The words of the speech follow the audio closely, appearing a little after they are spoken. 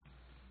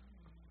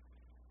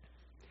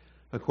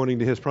According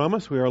to his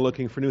promise, we are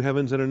looking for new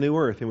heavens and a new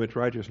earth in which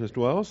righteousness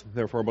dwells.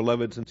 Therefore,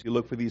 beloved, since you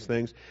look for these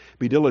things,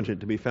 be diligent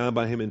to be found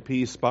by him in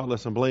peace,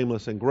 spotless and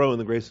blameless, and grow in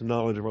the grace and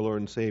knowledge of our Lord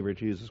and Savior,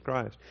 Jesus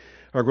Christ.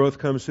 Our growth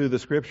comes through the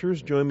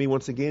Scriptures. Join me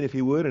once again, if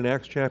you would, in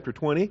Acts chapter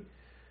 20.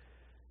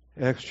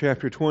 Acts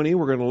chapter 20,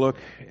 we're going to look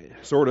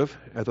sort of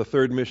at the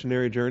third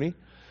missionary journey,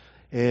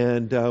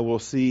 and we'll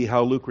see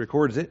how Luke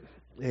records it,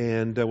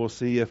 and we'll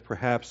see if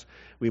perhaps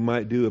we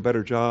might do a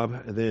better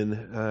job than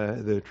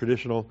the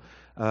traditional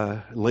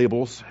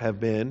labels have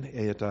been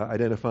at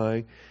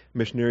identifying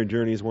missionary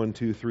journeys 1,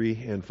 2,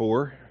 3, and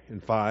 4,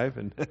 and 5,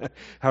 and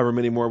however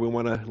many more we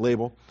want to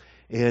label,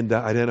 and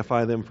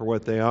identify them for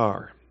what they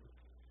are.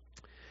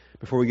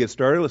 Before we get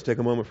started, let's take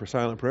a moment for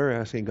silent prayer,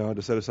 asking God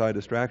to set aside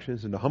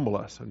distractions and to humble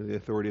us under the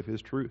authority of His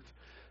truth.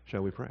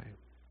 Shall we pray?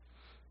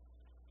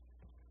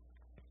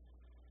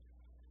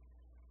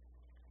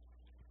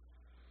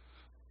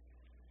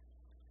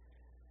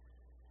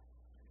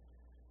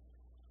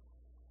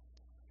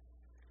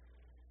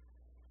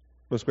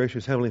 Most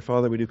gracious Heavenly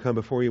Father, we do come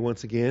before you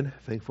once again,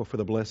 thankful for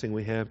the blessing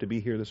we have to be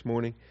here this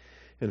morning.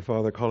 And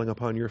Father, calling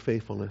upon your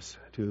faithfulness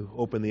to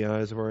open the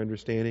eyes of our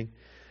understanding,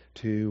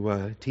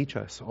 to teach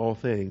us all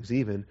things,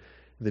 even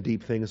the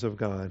deep things of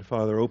God.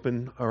 Father,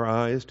 open our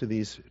eyes to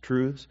these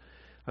truths.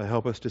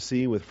 Help us to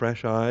see with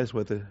fresh eyes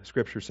what the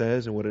Scripture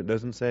says and what it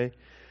doesn't say.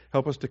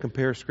 Help us to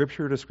compare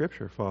Scripture to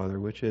Scripture, Father,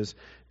 which is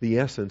the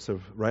essence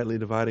of rightly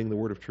dividing the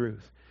word of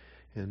truth.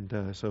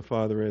 And so,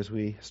 Father, as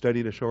we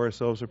study to show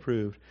ourselves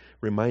approved,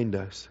 remind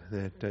us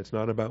that it's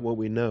not about what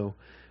we know,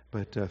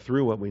 but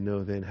through what we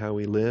know, then, how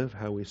we live,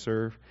 how we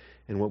serve,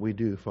 and what we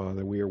do,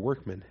 Father. We are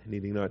workmen,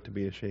 needing not to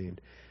be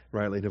ashamed,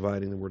 rightly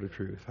dividing the word of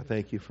truth. I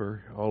thank you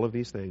for all of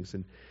these things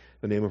in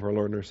the name of our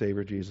Lord and our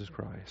Savior, Jesus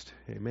Christ.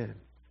 Amen.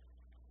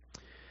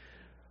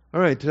 All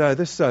right,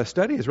 this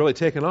study has really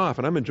taken off,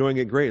 and I'm enjoying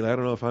it greatly. I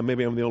don't know if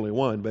maybe I'm the only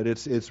one, but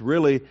it's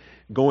really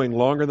going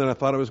longer than I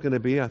thought it was going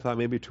to be. I thought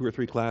maybe 2 or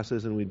 3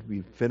 classes and we'd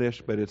be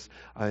finished, but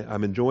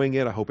I'm enjoying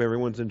it. I hope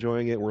everyone's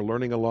enjoying it. We're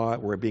learning a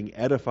lot. We're being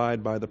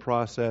edified by the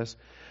process.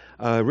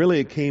 Really,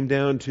 it came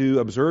down to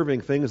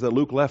observing things that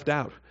Luke left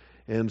out.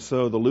 And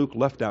so the Luke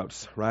left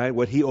outs, right?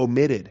 What he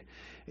omitted.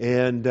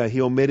 And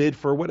he omitted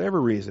for whatever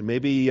reason.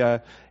 Maybe,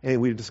 and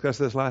we discussed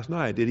this last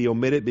night, did he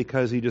omit it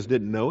because he just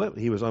didn't know it?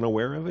 He was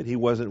unaware of it? He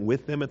wasn't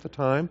with them at the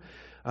time?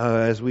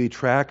 As we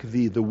track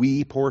the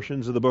we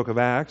portions of the book of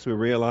Acts, we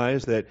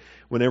realize that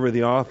whenever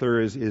the author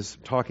is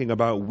talking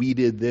about we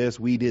did this,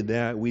 we did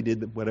that, we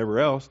did whatever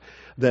else,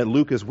 that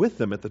Luke is with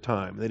them at the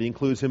time, that he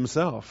includes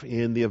himself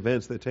in the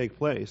events that take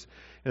place.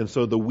 And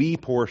so the we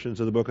portions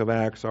of the book of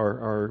Acts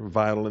are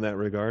vital in that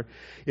regard.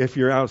 If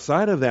you're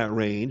outside of that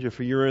range, if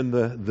you're in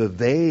the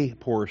they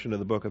portion of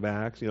the book of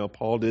Acts,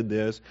 Paul did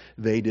this,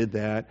 they did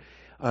that,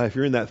 if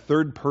you're in that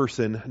third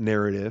person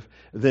narrative,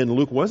 then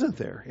Luke wasn't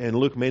there. And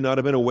Luke may not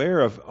have been aware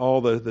of all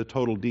the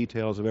total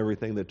details of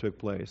everything that took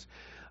place.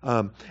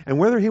 And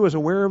whether he was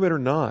aware of it or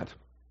not,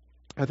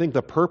 I think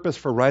the purpose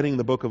for writing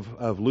the book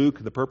of Luke,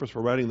 the purpose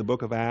for writing the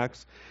book of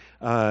Acts,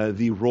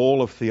 the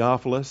role of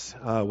Theophilus,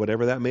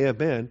 whatever that may have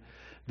been,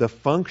 the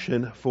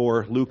function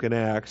for Luke and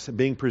Acts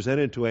being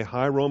presented to a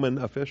high Roman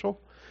official.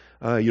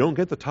 You don't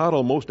get the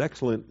title most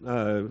excellent,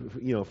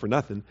 for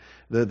nothing.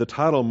 The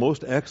title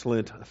most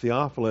excellent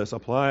Theophilus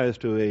applies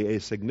to a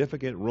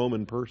significant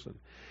Roman person.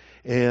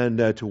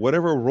 And to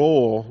whatever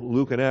role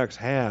Luke and Acts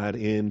had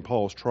in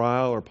Paul's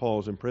trial or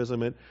Paul's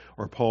imprisonment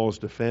or Paul's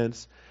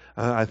defense,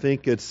 I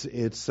think it's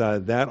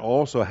that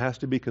also has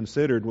to be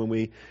considered when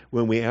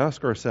we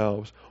ask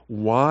ourselves,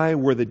 why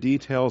were the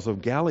details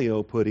of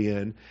Gallio put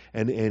in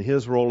and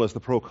his role as the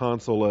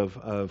proconsul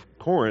of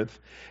Corinth,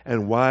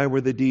 and why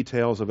were the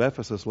details of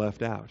Ephesus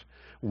left out?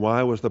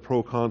 Why was the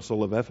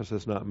proconsul of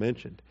Ephesus not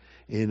mentioned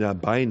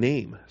by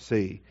name,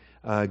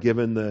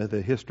 given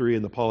the history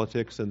and the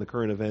politics and the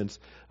current events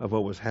of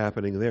what was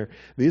happening there?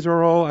 These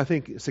are all, I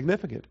think,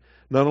 significant,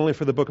 not only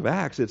for the book of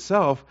Acts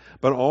itself,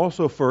 but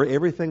also for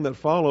everything that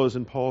follows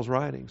in Paul's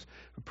writings,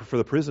 for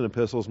the prison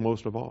epistles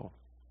most of all.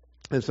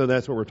 And so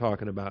that's what we're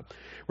talking about.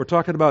 We're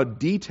talking about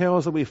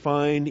details that we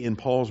find in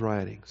Paul's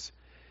writings.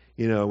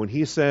 When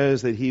he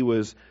says that he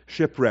was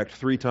shipwrecked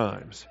 3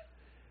 times.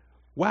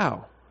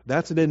 Wow,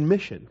 that's an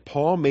admission.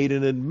 Paul made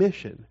an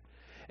admission.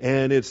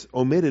 And it's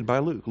omitted by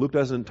Luke. Luke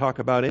doesn't talk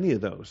about any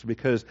of those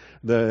because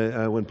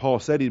when Paul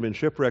said he'd been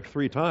shipwrecked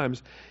 3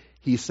 times,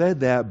 he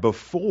said that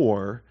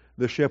before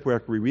the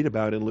shipwreck we read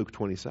about in Luke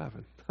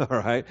 27. All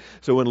right?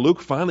 So when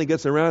Luke finally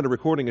gets around to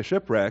recording a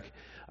shipwreck,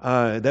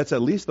 that's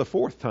at least the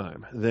 4th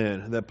time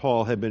then that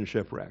Paul had been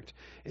shipwrecked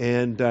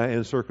and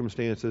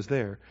circumstances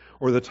there.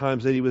 Or the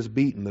times that he was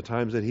beaten, the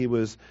times that he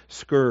was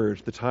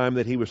scourged, the time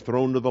that he was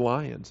thrown to the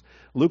lions.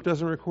 Luke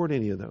doesn't record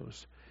any of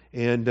those.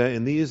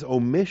 And these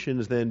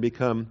omissions then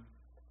become,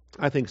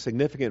 I think,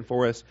 significant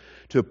for us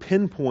to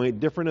pinpoint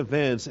different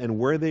events and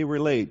where they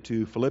relate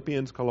to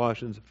Philippians,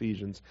 Colossians,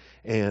 Ephesians,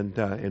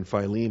 and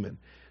Philemon.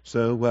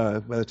 So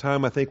by the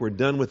time I think we're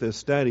done with this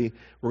study,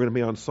 we're going to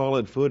be on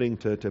solid footing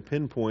to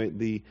pinpoint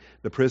the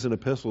prison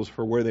epistles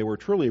for where they were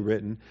truly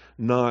written,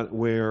 not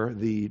where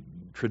the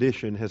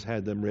tradition has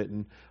had them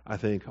written, I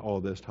think, all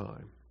this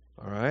time.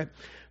 All right?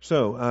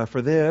 So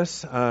for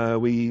this,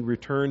 we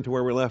return to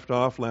where we left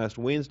off last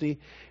Wednesday,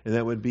 and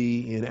that would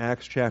be in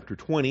Acts chapter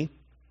 20.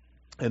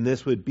 And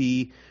this would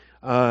be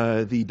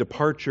the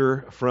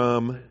departure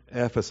from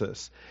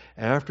Ephesus.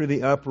 After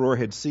the uproar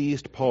had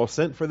ceased, Paul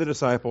sent for the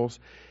disciples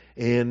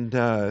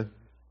and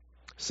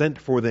sent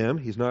for them.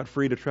 He's not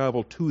free to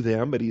travel to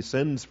them, but he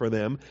sends for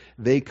them.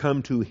 They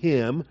come to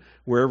him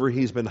wherever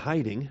he's been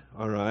hiding,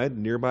 all right,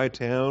 nearby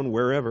town,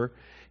 wherever.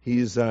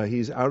 He's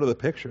out of the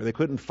picture. They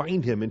couldn't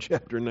find him in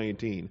chapter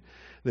 19.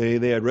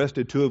 They had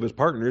arrested two of his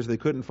partners. They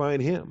couldn't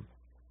find him.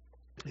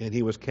 And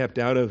he was kept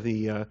out of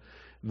the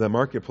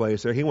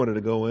marketplace there. He wanted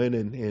to go in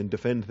and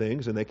defend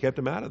things, and they kept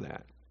him out of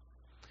that.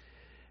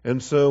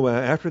 And so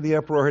after the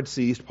uproar had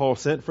ceased, Paul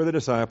sent for the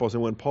disciples,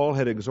 and when Paul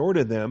had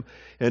exhorted them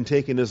and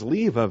taken his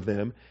leave of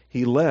them,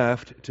 he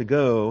left to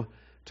go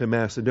to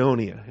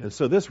Macedonia. And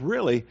so this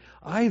really,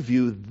 I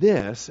view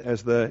this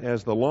as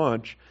the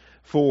launch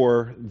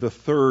for the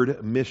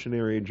third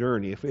missionary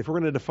journey. If we're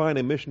going to define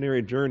a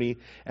missionary journey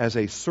as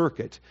a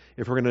circuit,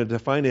 if we're going to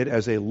define it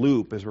as a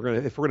loop, if we're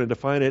going to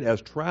define it as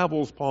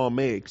travels Paul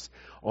makes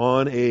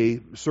on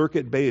a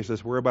circuit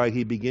basis, whereby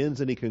he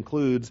begins and he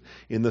concludes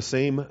in the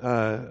same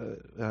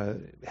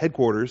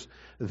headquarters,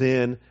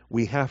 then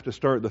we have to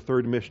start the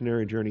third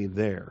missionary journey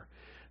there.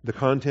 The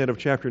content of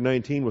chapter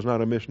 19 was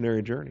not a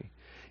missionary journey.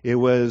 It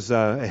was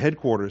a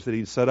headquarters that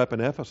he set up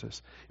in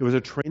Ephesus. It was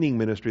a training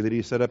ministry that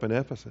he set up in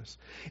Ephesus.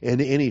 And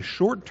any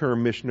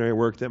short-term missionary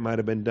work that might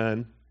have been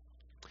done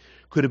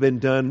could have been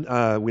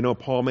done. We know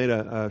Paul made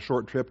a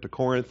short trip to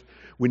Corinth.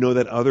 We know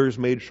that others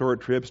made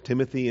short trips.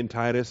 Timothy and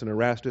Titus and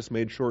Erastus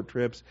made short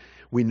trips.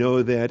 We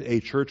know that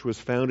a church was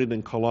founded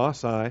in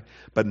Colossae,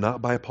 but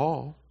not by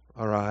Paul.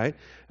 All right,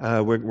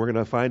 we're going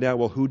to find out,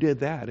 well, who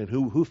did that and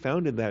who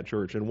founded that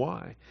church and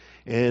why.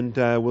 And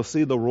we'll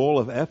see the role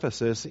of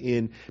Ephesus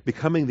in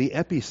becoming the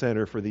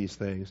epicenter for these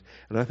things.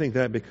 And I think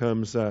that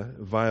becomes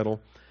vital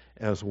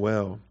as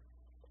well.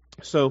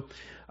 So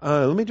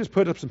let me just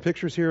put up some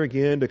pictures here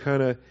again to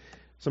kind of,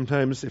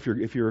 sometimes if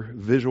you're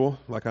visual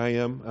like I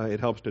am, it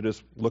helps to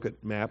just look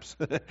at maps,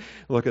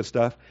 look at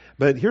stuff.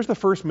 But here's the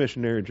first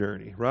missionary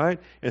journey, right?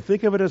 And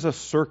think of it as a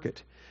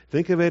circuit.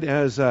 Think of it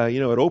as,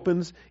 it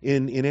opens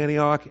in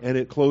Antioch and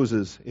it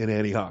closes in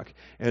Antioch.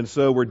 And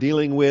so we're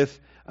dealing with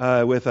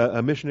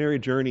a missionary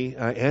journey.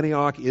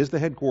 Antioch is the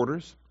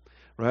headquarters,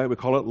 right? We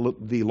call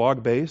it the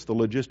log base, the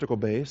logistical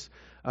base,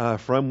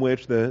 from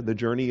which the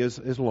journey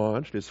is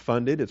launched. It's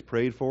funded, it's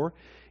prayed for,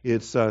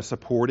 it's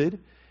supported.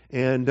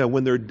 And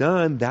when they're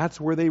done, that's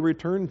where they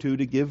return to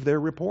give their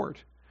report.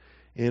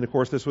 And of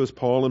course, this was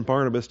Paul and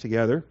Barnabas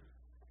together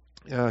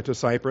to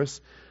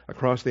Cyprus,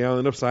 across the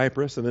island of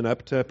Cyprus, and then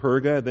up to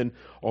Perga, then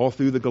all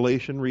through the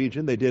Galatian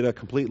region. They did a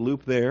complete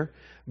loop there,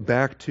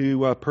 back to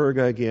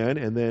Perga again,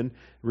 and then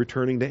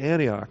returning to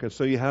Antioch. And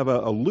so you have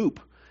a loop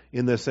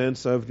in the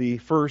sense of the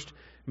first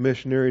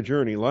missionary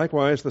journey.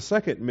 Likewise, the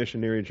second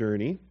missionary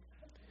journey,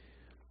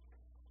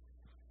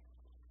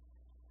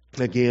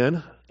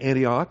 again,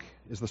 Antioch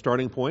is the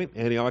starting point.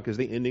 Antioch is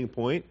the ending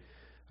point.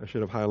 I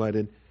should have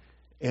highlighted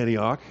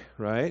Antioch,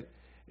 right?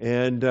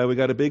 And we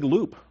got a big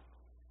loop.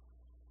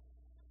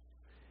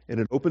 And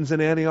it opens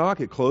in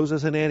Antioch, it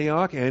closes in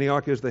Antioch.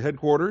 Antioch is the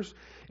headquarters.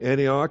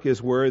 Antioch is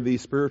where the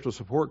spiritual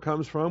support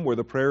comes from, where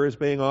the prayer is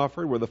being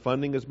offered, where the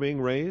funding is being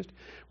raised,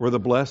 where the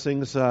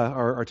blessings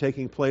are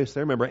taking place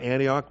there. Remember,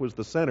 Antioch was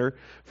the center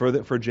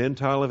for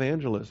Gentile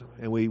evangelism,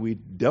 and we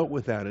dealt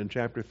with that in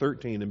chapter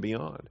 13 and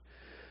beyond.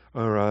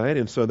 All right,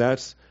 and so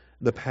that's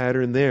the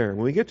pattern there.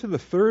 When we get to the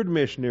third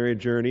missionary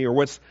journey, or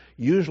what's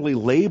usually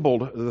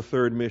labeled the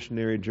third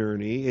missionary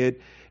journey,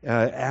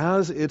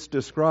 as it's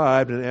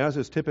described and as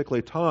it's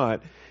typically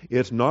taught,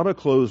 it's not a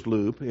closed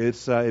loop.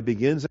 It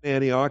begins in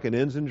Antioch and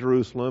ends in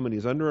Jerusalem, and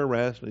he's under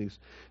arrest, and he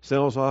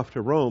sails off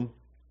to Rome.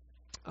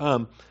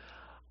 I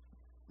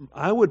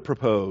would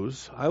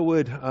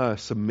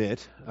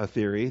submit a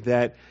theory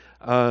that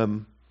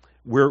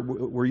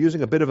we're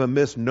using a bit of a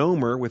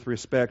misnomer with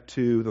respect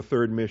to the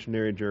third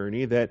missionary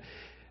journey, that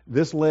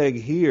this leg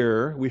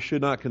here, we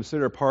should not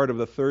consider part of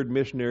the third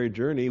missionary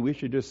journey. We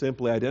should just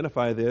simply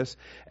identify this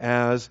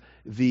as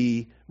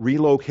the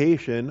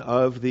relocation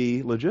of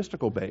the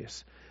logistical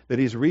base. That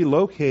he's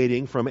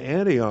relocating from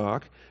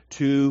Antioch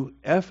to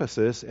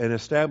Ephesus and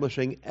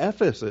establishing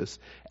Ephesus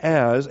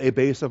as a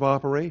base of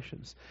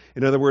operations.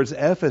 In other words,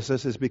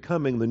 Ephesus is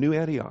becoming the new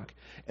Antioch.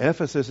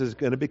 Ephesus is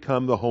going to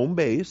become the home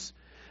base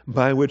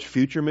by which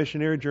future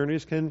missionary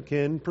journeys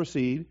can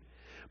proceed,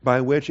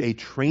 by which a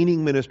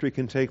training ministry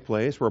can take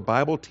place, where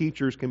Bible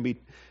teachers can be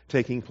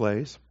taking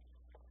place.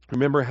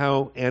 Remember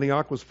how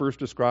Antioch was first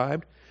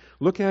described?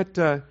 Look at,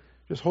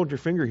 just hold your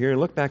finger here and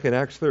look back at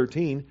Acts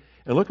 13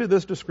 and look at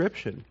this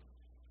description.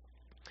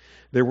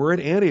 There were at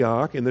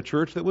Antioch, in the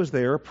church that was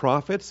there,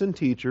 prophets and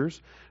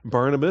teachers,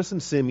 Barnabas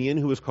and Simeon,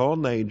 who was called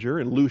Niger,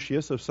 and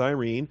Lucius of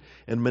Cyrene,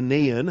 and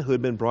Manaen, who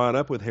had been brought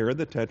up with Herod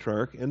the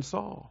Tetrarch, and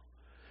Saul.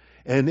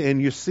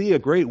 And you see a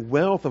great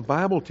wealth of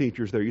Bible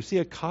teachers there. You see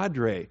a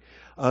cadre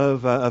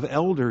of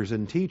elders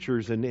and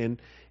teachers and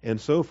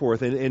so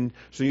forth. And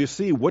so you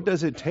see, what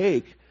does it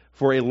take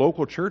for a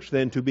local church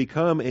then to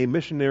become a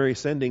missionary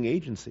sending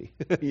agency?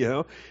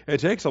 It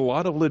takes a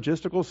lot of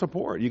logistical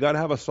support. You got to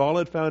have a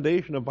solid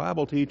foundation of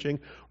Bible teaching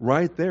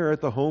right there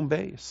at the home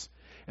base.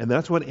 And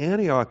that's what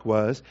Antioch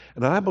was.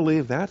 And I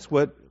believe that's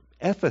what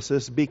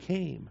Ephesus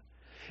became.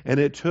 And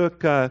it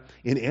took,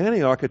 in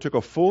Antioch, it took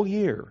a full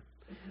year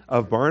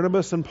of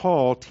Barnabas and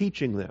Paul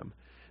teaching them,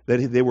 that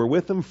they were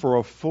with them for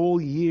a full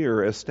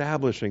year,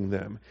 establishing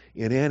them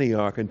in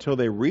Antioch until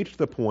they reached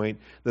the point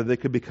that they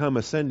could become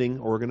a sending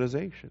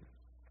organization.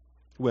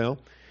 Well,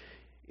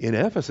 in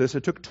Ephesus,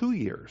 it took 2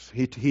 years.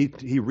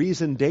 He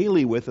reasoned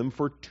daily with them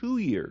for 2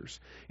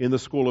 years in the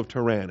school of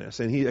Tyrannus.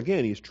 And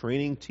he's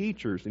training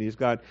teachers, and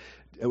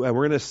we're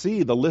going to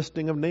see the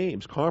listing of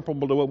names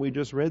comparable to what we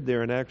just read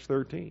there in Acts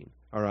 13.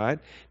 All right,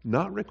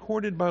 not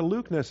recorded by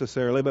Luke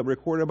necessarily, but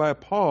recorded by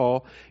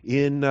Paul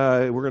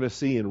we're going to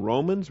see in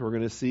Romans, we're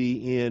going to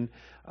see in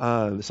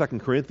the 2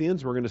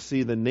 Corinthians, we're going to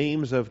see the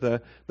names of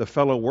the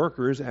fellow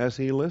workers as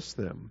he lists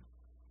them.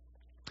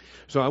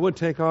 So I would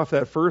take off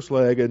that first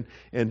leg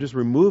and just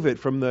remove it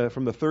from the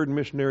third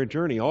missionary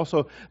journey.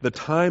 Also, the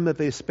time that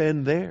they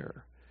spend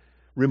there.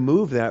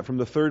 Remove that from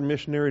the third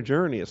missionary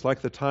journey. It's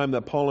like the time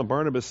that Paul and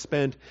Barnabas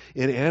spent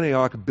in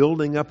Antioch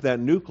building up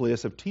that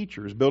nucleus of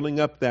teachers, building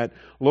up that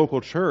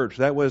local church.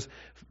 That was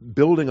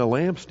building a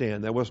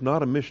lampstand. That was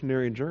not a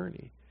missionary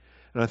journey.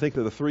 And I think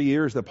that the 3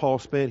 years that Paul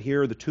spent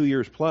here, the 2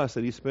 years plus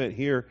that he spent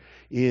here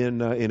in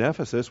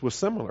Ephesus was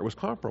similar, was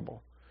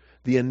comparable.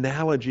 The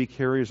analogy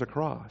carries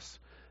across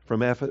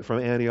from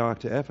Antioch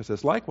to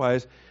Ephesus.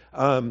 Likewise,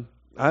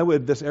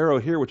 this arrow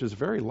here, which is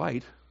very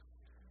light,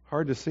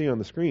 hard to see on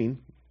the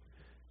screen,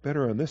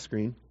 better on this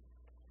screen.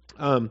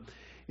 In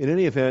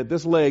any event,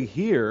 this leg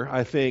here,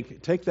 I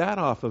think, take that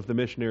off of the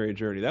missionary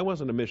journey. That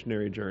wasn't a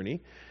missionary journey.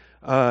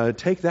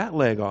 Take that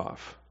leg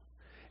off.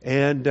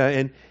 And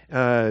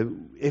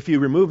if you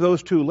remove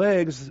those 2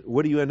 legs,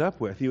 what do you end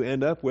up with? You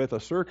end up with a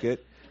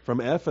circuit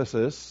from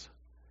Ephesus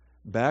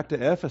back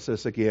to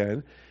Ephesus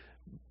again.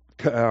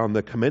 On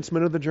the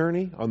commencement of the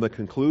journey, on the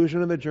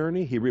conclusion of the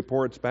journey, he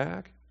reports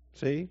back.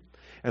 See?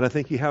 And I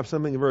think you have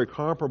something very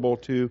comparable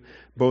to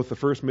both the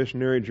first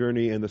missionary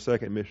journey and the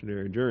second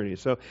missionary journey.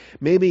 So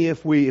maybe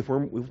if we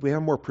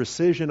have more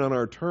precision on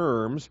our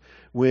terms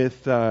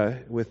with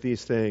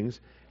these things,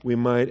 we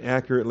might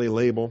accurately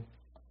label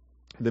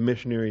the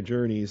missionary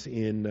journeys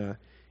in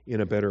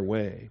a better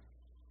way.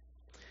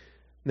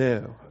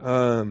 Now,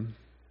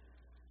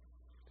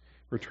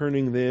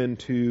 returning then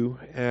to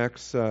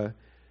Acts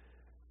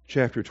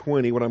chapter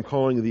 20, what I'm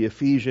calling the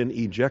Ephesian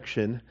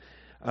ejection.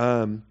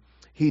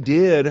 He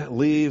did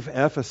leave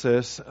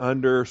Ephesus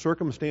under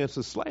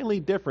circumstances slightly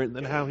different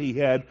than how he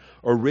had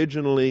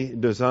originally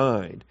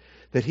designed.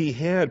 That he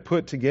had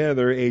put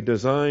together a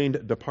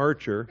designed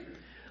departure.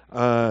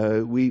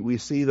 We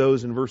see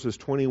those in verses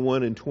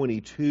 21 and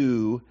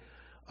 22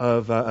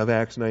 of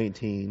Acts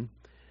 19.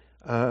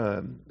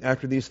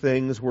 After these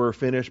things were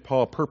finished,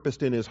 Paul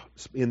purposed in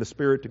the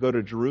Spirit to go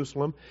to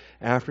Jerusalem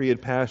after he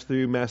had passed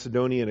through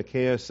Macedonia and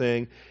Achaia,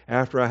 saying,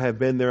 "After I have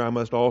been there, I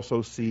must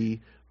also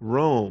see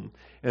Rome."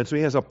 And so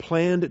he has a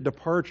planned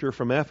departure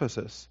from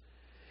Ephesus.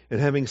 And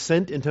having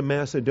sent into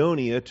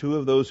Macedonia 2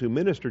 of those who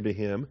ministered to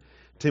him,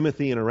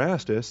 Timothy and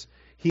Erastus,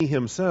 he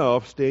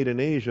himself stayed in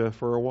Asia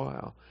for a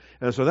while.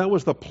 And so that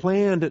was the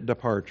planned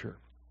departure.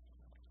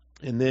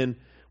 And then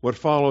what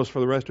follows for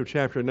the rest of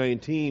chapter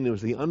 19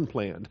 was the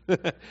unplanned,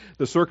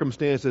 the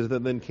circumstances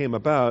that then came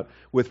about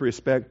with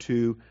respect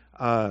to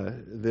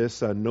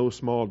this no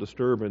small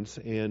disturbance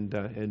and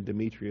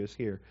Demetrius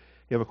here.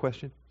 You have a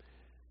question?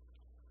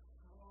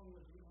 How long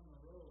was he on the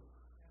road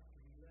after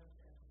he left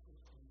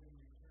Ephesus and then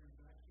returned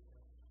back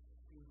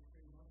to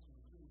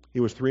Ephesus? He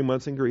was 3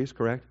 months in Greece. 3 months in Greece,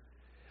 correct?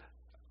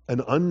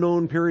 An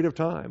unknown period of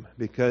time,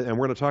 and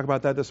we're going to talk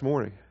about that this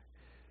morning.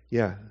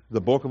 Yeah,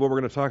 the bulk of what we're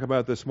going to talk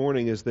about this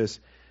morning is this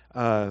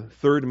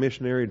third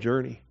missionary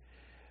journey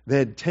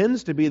that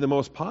tends to be the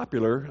most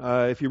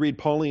popular if you read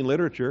Pauline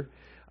literature,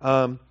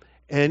 and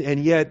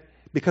yet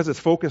because it's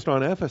focused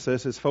on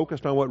Ephesus, it's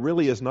focused on what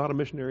really is not a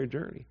missionary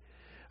journey.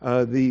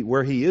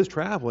 Where he is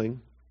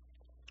traveling,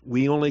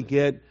 we only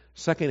get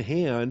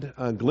secondhand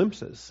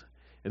glimpses,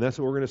 and that's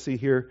what we're going to see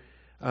here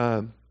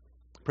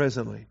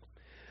presently.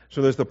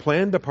 So there's the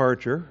planned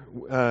departure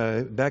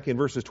back in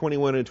verses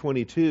 21 and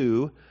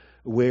 22,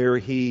 where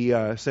he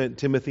sent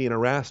Timothy and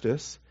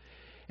Erastus.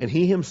 And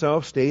he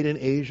himself stayed in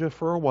Asia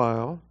for a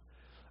while.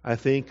 I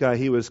think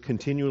he was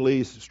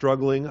continually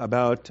struggling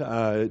about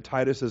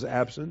Titus's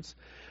absence.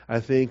 I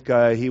think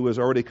he was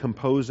already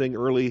composing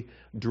early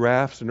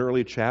drafts and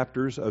early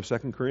chapters of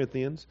 2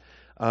 Corinthians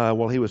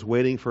while he was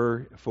waiting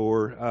for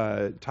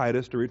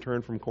Titus to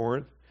return from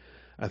Corinth.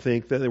 I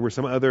think that there were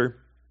some other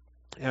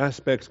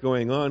aspects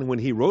going on. When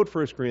he wrote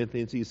 1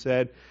 Corinthians, he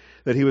said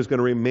that he was going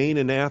to remain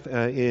in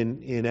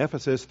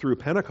Ephesus through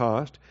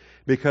Pentecost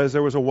because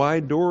there was a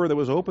wide door that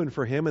was open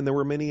for him and there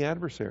were many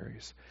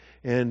adversaries.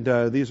 And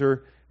these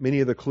are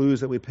many of the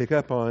clues that we pick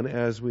up on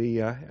as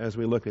we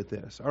look at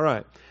this. All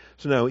right.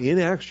 So now in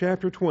Acts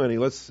chapter 20,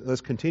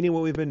 let's continue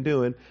what we've been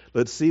doing.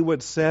 Let's see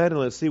what's said and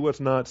let's see what's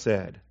not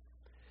said.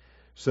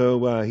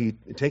 So he,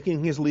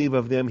 taking his leave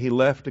of them, he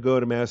left to go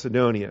to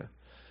Macedonia.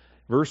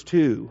 Verse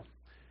 2,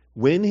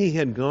 when he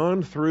had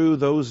gone through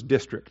those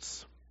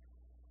districts.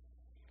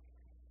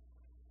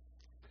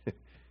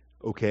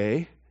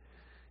 Okay,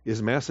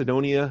 is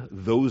Macedonia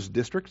those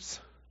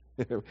districts?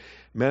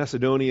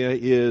 Macedonia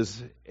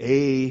is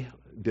a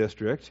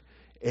district,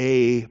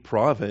 a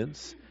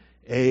province,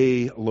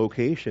 a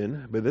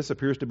location, but this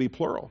appears to be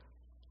plural.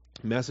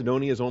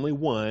 Macedonia is only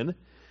one,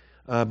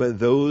 but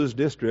those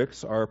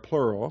districts are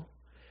plural,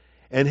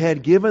 and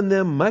had given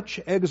them much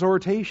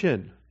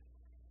exhortation.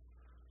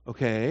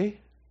 Okay,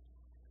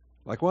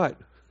 like what?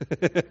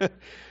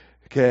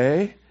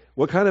 Okay,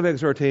 what kind of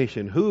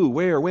exhortation? Who,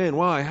 where, when,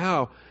 why,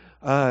 how?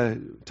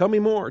 Tell me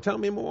more, tell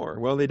me more.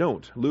 Well, they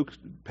don't. Luke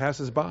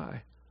passes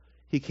by.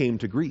 He came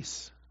to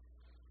Greece.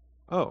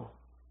 Oh,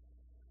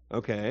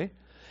 okay.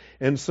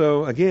 And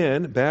so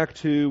again, back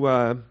to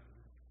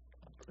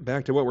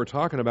what we're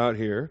talking about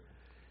here.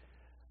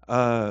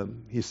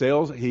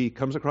 He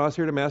comes across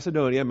here to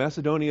Macedonia.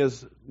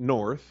 Macedonia's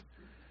north,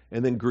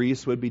 and then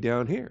Greece would be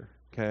down here.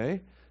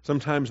 Okay.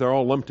 Sometimes they're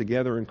all lumped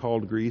together and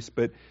called Greece,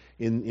 but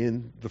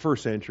in the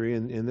first century,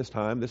 in this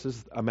time, this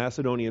is a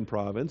Macedonian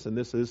province, and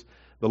this is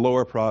the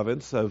lower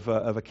province of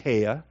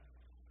Achaia.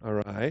 All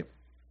right.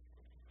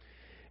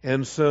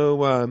 And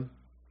so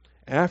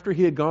after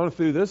he had gone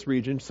through this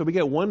region, so we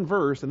get one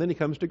verse, and then he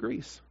comes to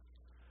Greece.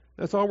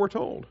 That's all we're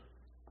told.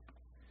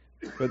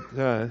 But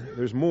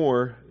there's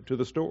more to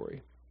the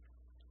story.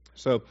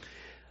 So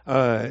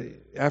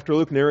after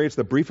Luke narrates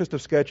the briefest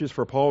of sketches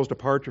for Paul's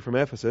departure from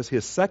Ephesus,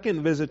 his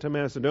second visit to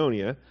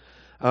Macedonia,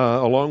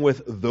 along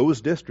with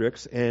those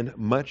districts and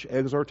much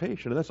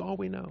exhortation. And that's all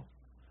we know.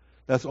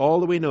 That's all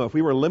that we know. If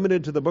we were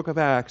limited to the book of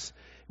Acts,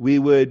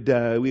 we'd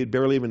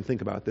barely even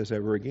think about this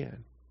ever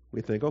again.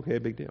 We'd think, okay,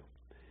 big deal.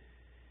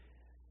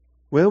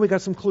 Well, we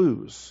got some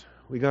clues.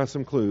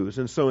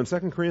 And so in 2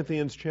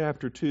 Corinthians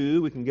chapter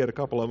 2, we can get a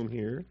couple of them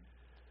here.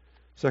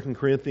 2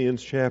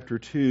 Corinthians chapter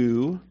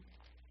 2.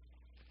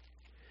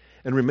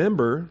 And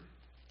remember,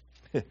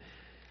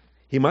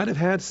 he might have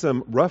had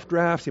some rough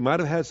drafts. He might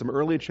have had some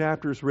early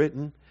chapters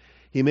written.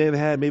 He may have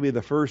had maybe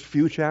the first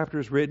few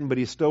chapters written, but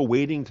he's still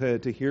waiting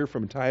to hear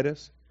from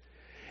Titus.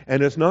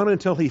 And it's not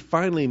until he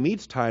finally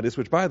meets Titus,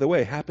 which, by the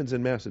way, happens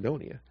in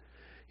Macedonia.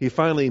 He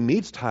finally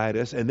meets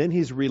Titus, and then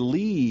he's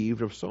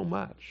relieved of so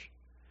much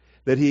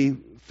that he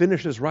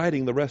finishes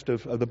writing the rest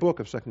of the book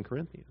of 2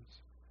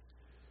 Corinthians.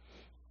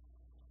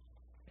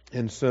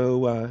 And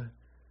so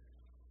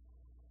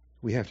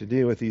we have to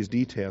deal with these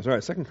details. All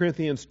right, 2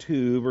 Corinthians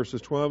 2,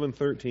 verses 12 and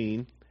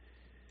 13.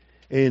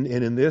 And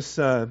in this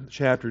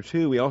chapter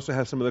 2, we also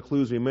have some of the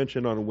clues we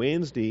mentioned on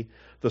Wednesday,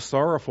 the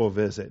sorrowful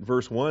visit.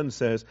 Verse 1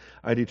 says,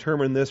 I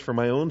determined this for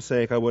my own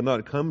sake, I would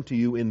not come to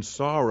you in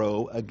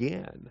sorrow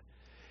again.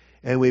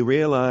 And we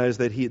realize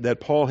that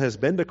Paul has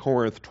been to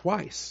Corinth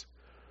twice.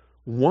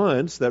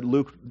 Once that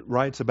Luke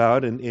writes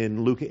about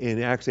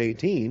in Acts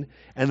 18,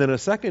 and then a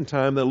second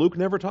time that Luke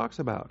never talks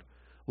about.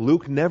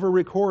 Luke never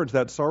records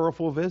that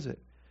sorrowful visit,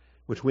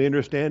 which we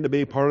understand to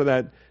be part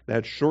of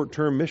that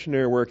short-term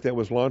missionary work that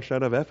was launched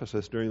out of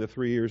Ephesus during the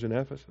 3 years in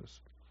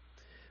Ephesus.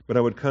 But I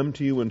would come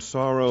to you in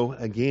sorrow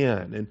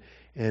again,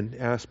 and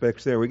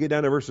aspects there. We get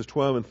down to verses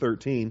 12 and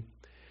 13.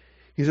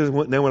 He says,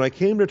 Now when I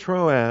came to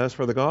Troas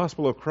for the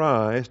gospel of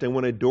Christ, and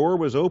when a door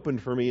was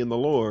opened for me in the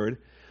Lord,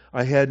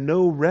 I had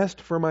no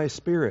rest for my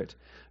spirit,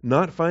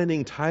 not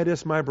finding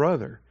Titus my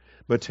brother,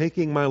 but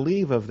taking my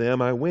leave of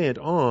them, I went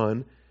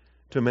on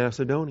to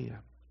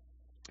Macedonia.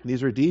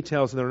 These are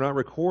details that are not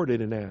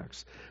recorded in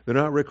Acts. They're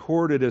not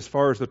recorded as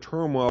far as the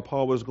turmoil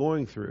Paul was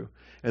going through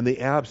and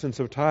the absence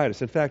of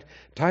Titus. In fact,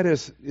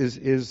 Titus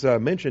is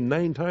mentioned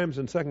 9 times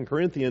in 2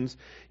 Corinthians.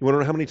 You want to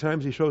know how many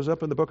times he shows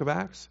up in the book of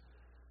Acts?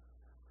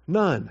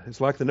 None.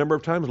 It's like the number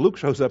of times Luke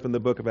shows up in the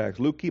book of Acts.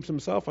 Luke keeps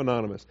himself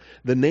anonymous.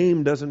 The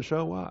name doesn't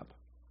show up.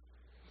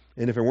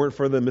 And if it weren't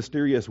for the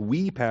mysterious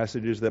we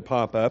passages that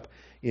pop up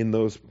in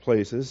those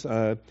places,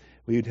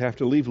 we'd have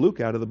to leave Luke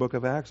out of the book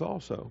of Acts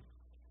also.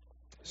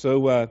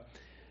 So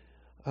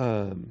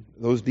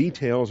those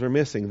details are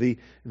missing.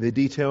 The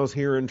details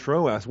here in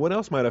Troas. What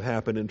else might have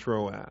happened in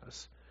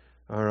Troas?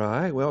 All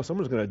right, well,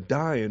 someone's going to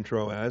die in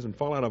Troas and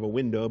fall out of a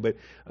window, but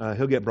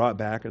he'll get brought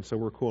back, and so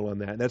we're cool on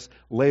that. That's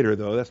later,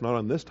 though. That's not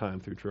on this time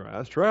through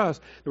Troas. Troas,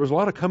 there was a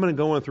lot of coming and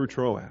going through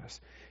Troas.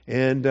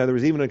 And there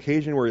was even an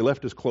occasion where he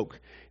left his cloak,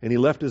 and he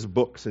left his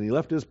books, and he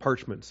left his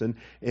parchments.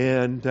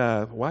 And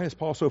why is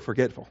Paul so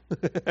forgetful?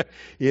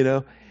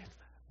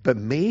 But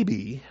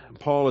maybe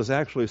Paul is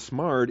actually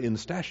smart in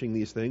stashing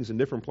these things in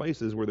different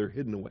places where they're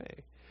hidden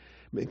away.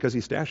 Because he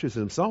stashes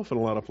himself in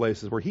a lot of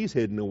places where he's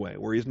hidden away,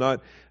 where he's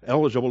not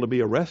eligible to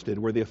be arrested,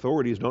 where the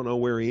authorities don't know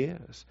where he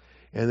is.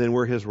 and then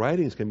where his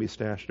writings can be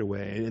stashed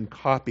away and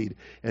copied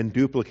and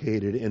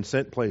duplicated and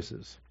sent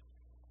places.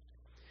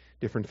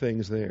 Different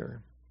things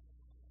there.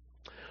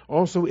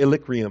 Also,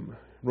 Illyricum,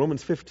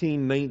 Romans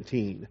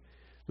 15:19.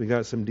 We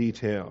got some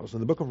details. In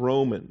the book of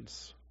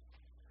Romans,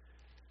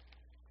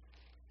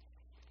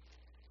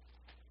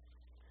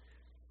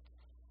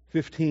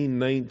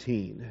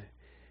 (15:19),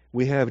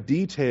 we have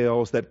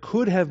details that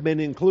could have been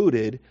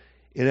included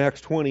in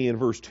Acts 20 and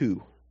verse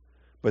 2,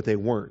 but they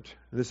weren't.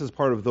 This is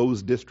part of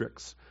those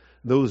districts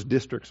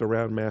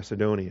around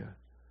Macedonia.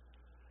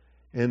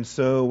 And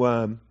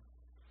so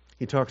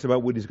he talks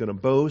about what he's going to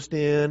boast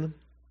in,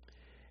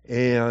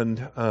 and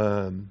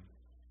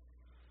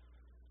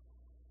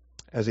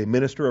as a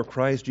minister of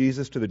Christ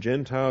Jesus to the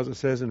Gentiles, it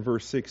says in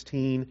verse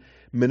 16,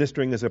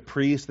 ministering as a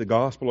priest the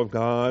gospel of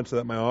God, so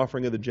that my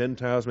offering of the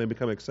Gentiles may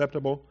become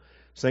acceptable,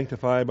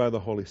 sanctified by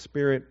the Holy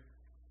Spirit.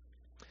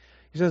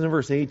 He says in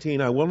verse 18,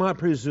 I will not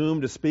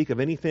presume to speak of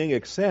anything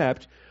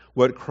except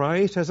what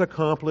Christ has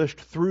accomplished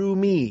through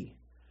me.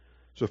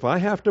 So if I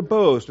have to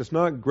boast, it's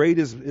not great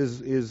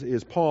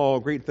as Paul,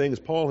 great things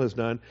Paul has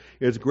done.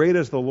 It's great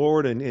as the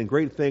Lord and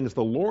great things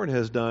the Lord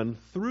has done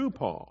through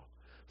Paul,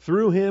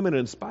 through him and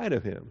in spite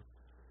of him.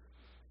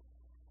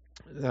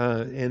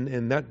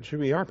 And that should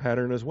be our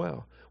pattern as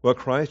well. What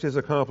Christ has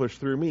accomplished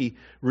through me,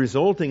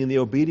 resulting in the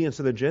obedience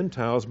of the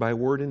Gentiles by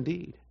word and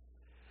deed.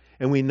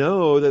 And we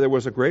know that there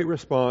was a great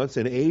response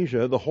in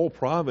Asia. The whole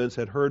province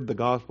had heard the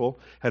gospel,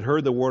 had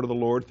heard the word of the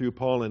Lord through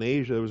Paul in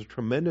Asia. There was a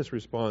tremendous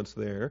response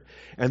there.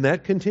 And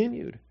that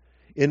continued.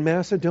 In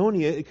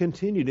Macedonia, it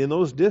continued. In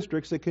those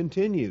districts, it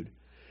continued.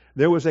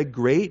 There was a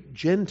great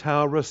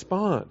Gentile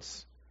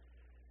response.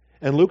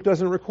 And Luke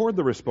doesn't record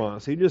the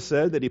response. He just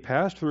said that he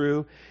passed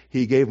through,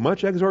 he gave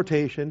much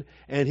exhortation,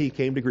 and he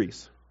came to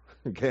Greece.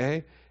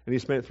 Okay? And he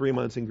spent 3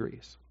 months in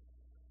Greece.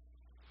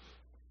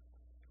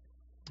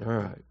 All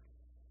right.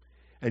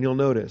 And you'll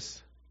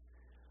notice,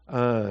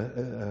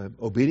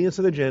 obedience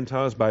of the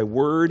Gentiles by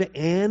word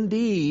and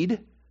deed.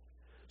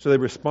 So they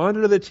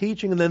responded to the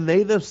teaching, and then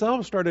they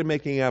themselves started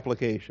making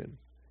application.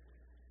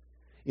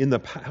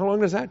 How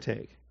long does that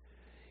take?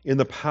 In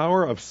the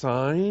power of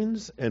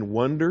signs and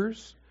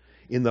wonders,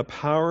 in the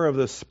power of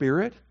the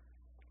Spirit.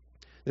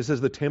 This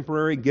is the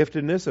temporary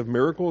giftedness of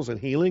miracles and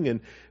healing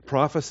and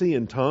prophecy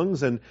and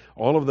tongues and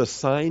all of the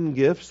sign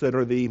gifts that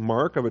are the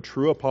mark of a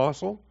true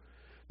apostle.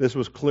 This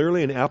was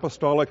clearly an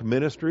apostolic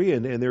ministry,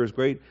 and there is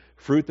great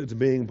fruit that's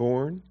being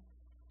borne.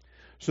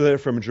 So that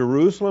from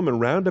Jerusalem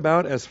and round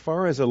about as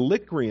far as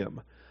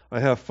Illyricum, I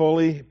have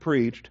fully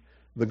preached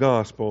the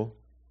gospel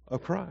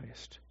of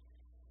Christ.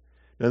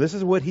 Now this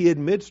is what he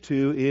admits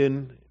to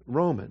in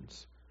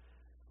Romans,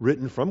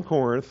 written from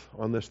Corinth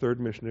on this third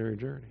missionary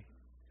journey.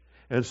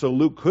 And so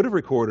Luke could have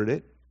recorded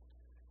it,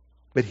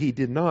 but he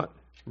did not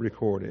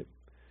record it.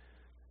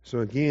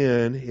 So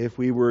again, if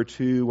we were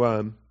to,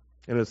 and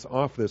it's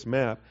off this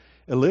map,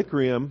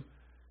 Illyricum,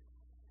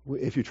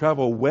 if you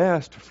travel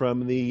west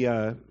from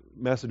the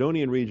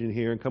Macedonian region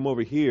here and come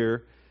over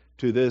here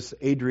to this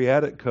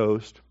Adriatic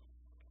coast,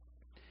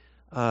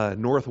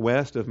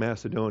 northwest of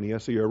Macedonia,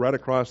 so you're right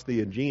across the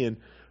Aegean,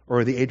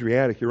 or the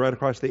Adriatic, you're right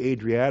across the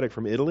Adriatic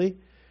from Italy,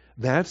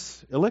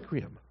 that's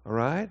Illyricum, all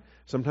right?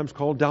 Sometimes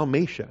called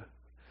Dalmatia.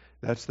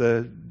 That's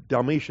the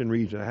Dalmatian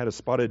region. I had a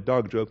spotted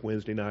dog joke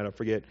Wednesday night. I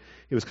forget.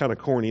 It was kind of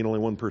corny, and only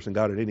one person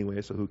got it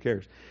anyway, so who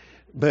cares?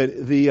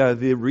 But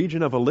the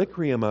region of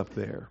Illyricum up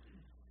there,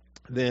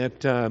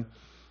 that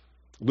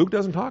Luke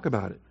doesn't talk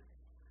about it.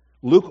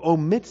 Luke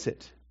omits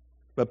it,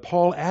 but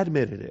Paul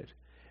admitted it.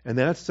 And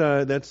that's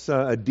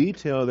a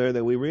detail there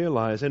that we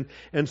realize.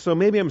 And so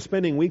maybe I'm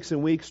spending weeks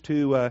and weeks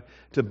to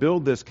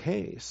build this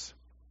case.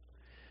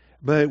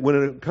 But when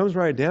it comes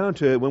right down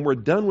to it, when we're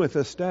done with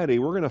this study,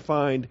 we're going to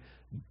find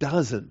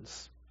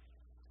dozens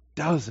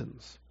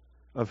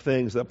of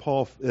things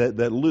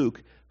that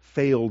Luke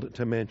failed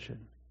to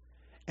mention.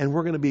 And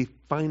we're going to be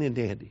fine and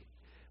dandy.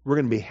 We're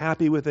going to be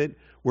happy with it.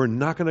 We're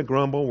not going to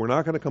grumble. We're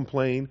not going to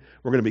complain.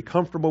 We're going to be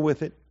comfortable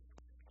with it.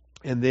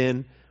 And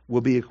then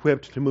we'll be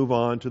equipped to move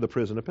on to the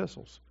prison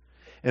epistles.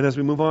 And as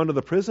we move on to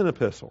the prison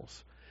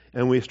epistles,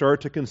 and we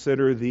start to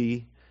consider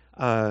the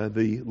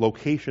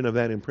location of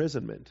that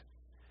imprisonment,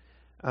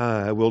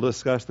 we'll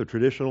discuss the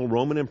traditional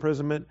Roman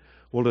imprisonment.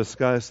 We'll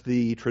discuss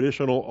the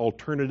traditional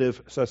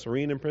alternative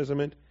Caesarean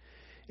imprisonment,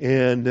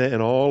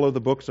 and all of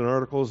the books and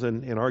articles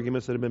and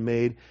arguments that have been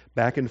made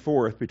back and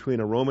forth between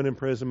a Roman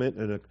imprisonment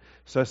and a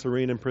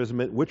Caesarean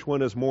imprisonment. Which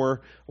one is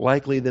more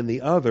likely than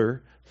the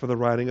other for the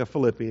writing of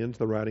Philippians,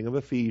 the writing of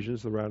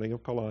Ephesians, the writing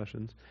of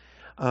Colossians?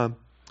 But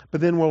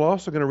then we're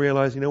also going to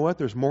realize, you know what?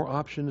 There's more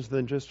options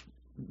than just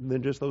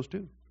those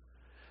two.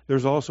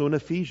 There's also an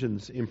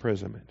Ephesians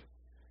imprisonment.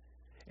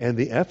 And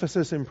the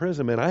Ephesus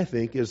imprisonment, I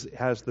think,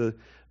 has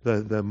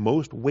the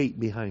most weight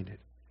behind it.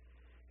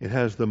 It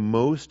has the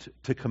most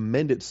to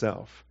commend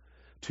itself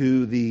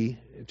to the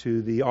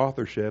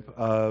authorship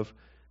of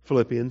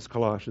Philippians,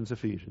 Colossians,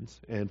 Ephesians,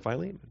 and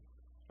Philemon.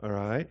 All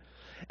right?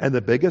 And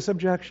the biggest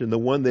objection, the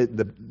one that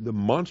the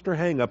monster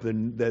hang-up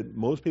that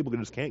most people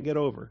just can't get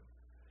over,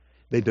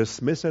 they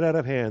dismiss it out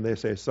of hand. They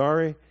say,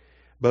 sorry,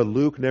 but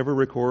Luke never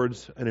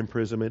records an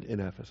imprisonment in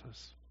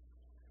Ephesus.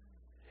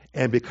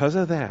 And because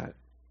of that,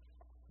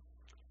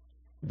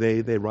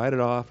 they write it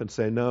off and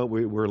say, no,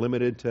 we're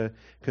limited to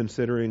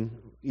considering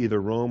either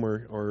Rome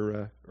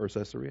or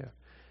Caesarea.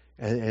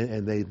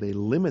 And they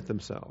limit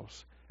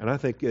themselves. And I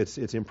think it's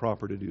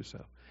improper to do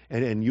so.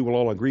 And you will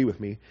all agree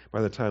with me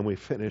by the time we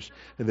finish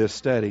this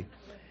study.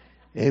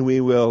 And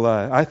we will,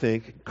 I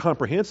think,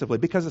 comprehensively,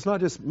 because it's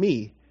not just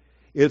me.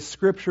 It's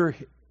Scripture,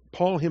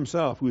 Paul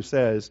himself, who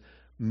says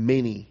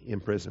many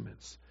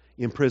imprisonments.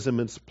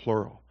 Imprisonments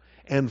plural.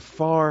 And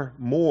far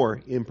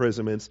more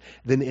imprisonments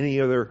than any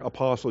other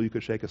apostle you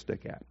could shake a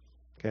stick at.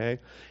 Okay?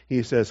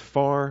 He says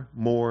far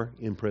more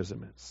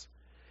imprisonments.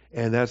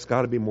 And that's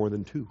got to be more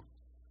than 2.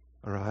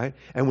 All right?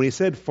 And when he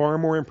said far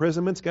more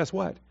imprisonments, guess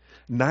what?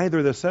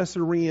 Neither the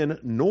Caesarean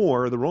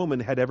nor the Roman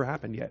had ever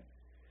happened yet.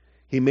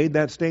 He made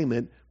that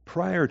statement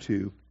prior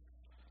to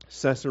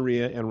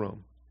Caesarea and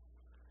Rome.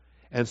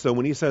 And so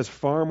when he says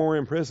far more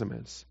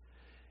imprisonments,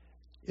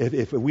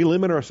 if we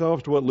limit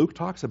ourselves to what Luke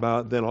talks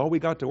about, then all we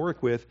got to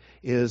work with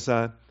is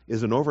an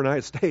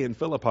overnight stay in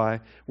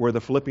Philippi where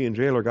the Philippian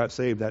jailer got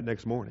saved that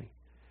next morning.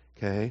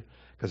 Okay?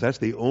 Because that's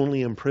the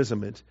only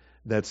imprisonment,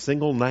 that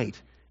single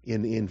night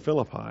in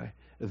Philippi,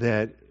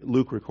 that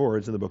Luke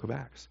records in the book of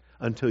Acts,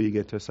 until you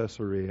get to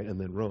Caesarea and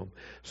then Rome.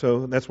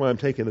 So that's why I'm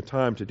taking the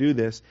time to do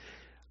this.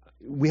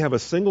 We have a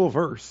single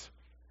verse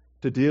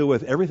to deal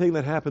with everything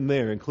that happened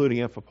there, including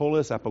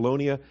Amphipolis,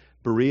 Apollonia,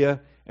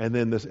 Berea, and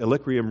then this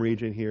Illyricum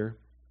region here,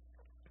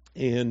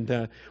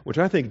 and which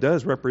I think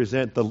does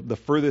represent the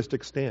furthest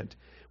extent.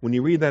 When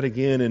you read that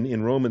again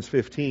in Romans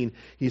 15,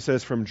 he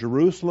says from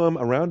Jerusalem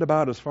around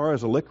about as far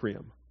as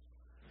Illyricum.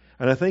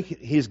 And I think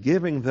he's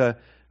giving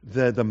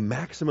the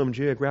maximum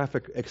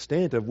geographic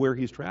extent of where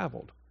he's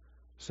traveled.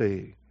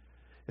 See,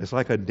 it's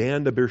like a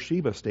Dan to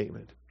Beersheba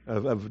statement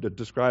of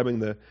describing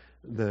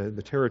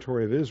the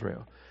territory of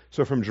Israel.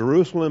 So from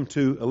Jerusalem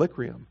to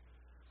Illyricum.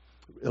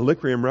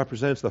 Illyricum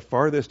represents the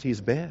farthest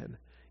he's been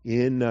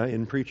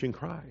in preaching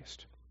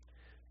Christ.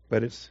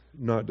 But it's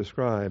not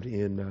described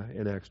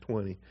in Acts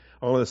 20.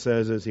 All it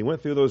says is he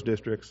went through those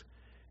districts,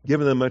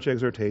 given them much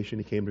exhortation,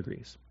 he came to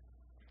Greece.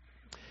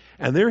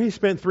 And there he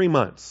spent 3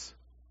 months.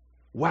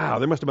 Wow,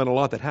 there must have been a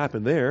lot that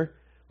happened there,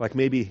 like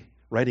maybe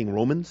writing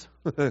Romans.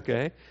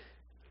 Okay?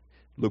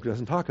 Luke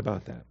doesn't talk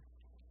about that.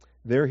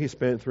 There he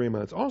spent 3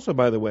 months. Also,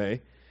 by the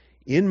way,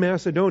 in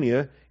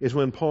Macedonia is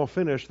when Paul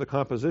finished the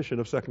composition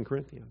of 2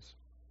 Corinthians.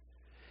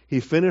 He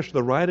finished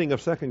the writing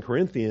of 2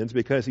 Corinthians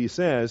because he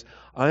says,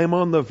 I am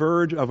on the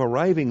verge of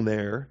arriving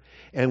there,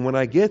 and when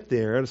I get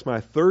there, it's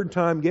my 3rd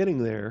time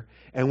getting there,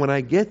 and when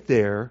I get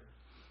there,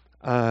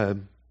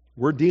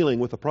 we're dealing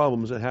with the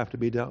problems that have to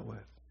be dealt with.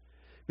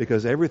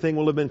 Because everything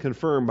will have been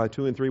confirmed by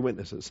 2 and 3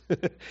 witnesses.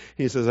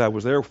 He says, I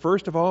was there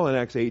first of all in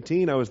Acts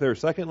 18. I was there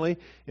secondly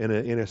in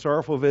a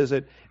sorrowful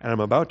visit. And I'm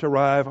about to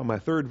arrive on my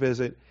 3rd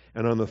visit.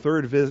 And on the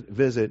 3rd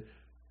visit,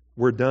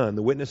 we're done.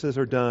 The witnesses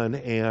are done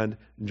and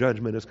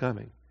judgment is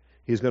coming.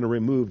 He's going to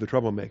remove the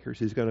troublemakers.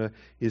 He's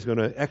going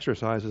to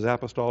exercise his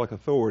apostolic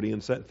authority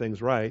and set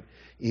things right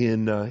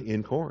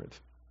in Corinth.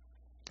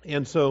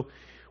 And so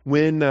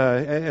when,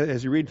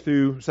 as you read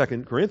through 2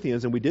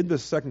 Corinthians, and we did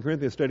this 2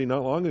 Corinthians study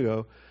not long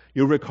ago,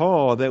 you'll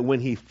recall that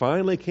when he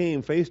finally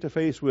came face to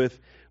face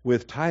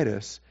with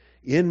Titus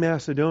in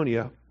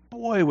Macedonia,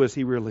 boy, was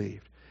he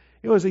relieved.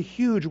 It was a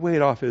huge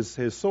weight off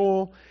his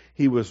soul.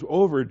 He was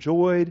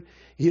overjoyed.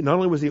 Not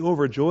only was he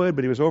overjoyed,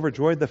 but he was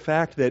overjoyed the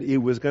fact that it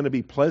was going to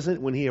be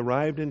pleasant when he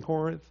arrived in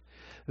Corinth,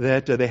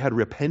 that they had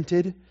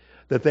repented,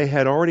 that they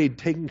had already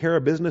taken care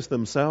of business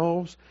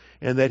themselves,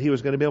 and that he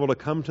was going to be able to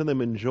come to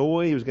them in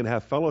joy. He was going to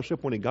have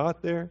fellowship when he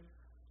got there.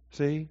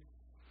 See?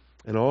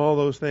 And all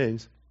those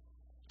things.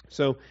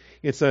 So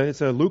it's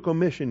a Luke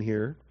omission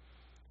here.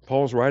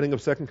 Paul's writing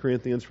of 2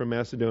 Corinthians from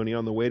Macedonia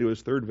on the way to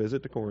his 3rd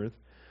visit to Corinth,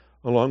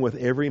 along with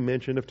every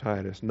mention of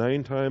Titus.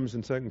 9 times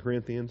in 2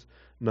 Corinthians,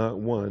 not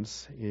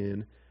once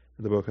in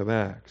the book of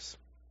Acts.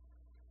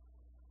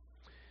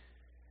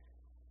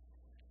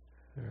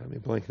 Let me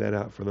blank that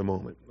out for the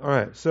moment. All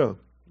right, so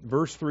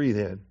verse 3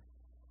 then.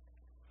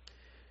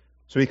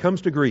 So he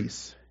comes to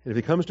Greece. And if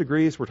he comes to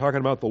Greece, we're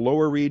talking about the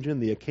lower region,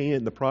 the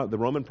Achaean, the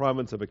Roman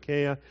province of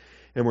Achaia.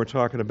 And we're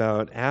talking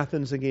about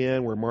Athens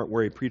again,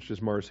 where he preached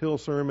his Mars Hill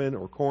sermon,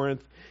 or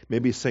Corinth,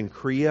 maybe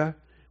Cenchrea.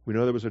 We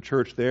know there was a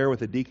church there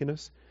with a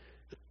deaconess.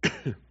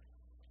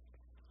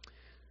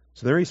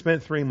 So there he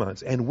spent 3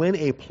 months. And when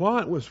a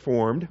plot was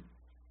formed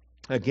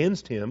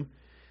against him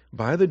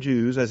by the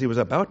Jews as he was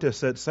about to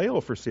set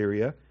sail for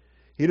Syria,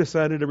 he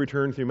decided to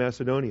return through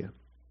Macedonia.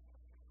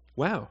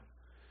 Wow.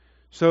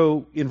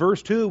 So in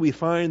verse 2, we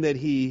find that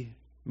he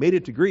made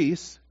it to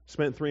Greece,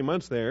 spent 3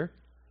 months there.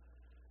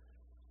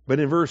 But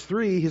in verse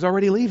 3, he's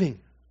already leaving.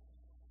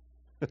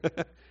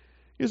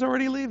 He's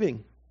already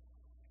leaving.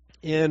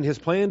 And his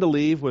plan to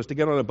leave was to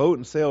get on a boat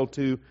and sail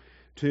to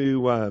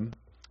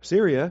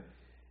Syria.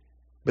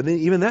 But then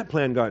even that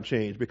plan got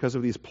changed because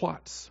of these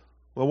plots.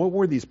 Well, what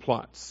were these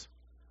plots?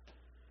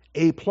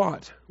 A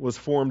plot was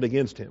formed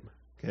against him,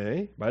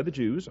 okay, by the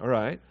Jews, all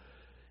right.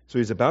 So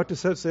he's about to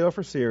set sail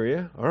for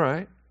Syria. All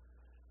right.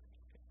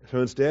 So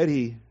instead,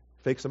 he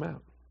fakes them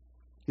out.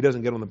 He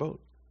doesn't get on the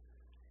boat.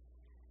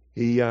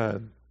 He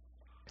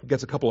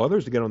gets a couple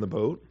others to get on the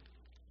boat.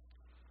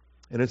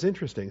 And it's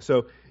interesting.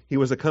 So he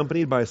was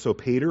accompanied by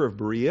Sopater of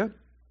Berea,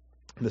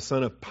 the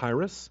son of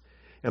Pyrrhus,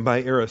 and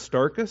by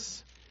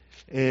Aristarchus,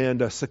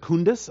 and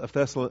Secundus of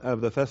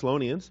the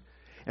Thessalonians,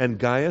 and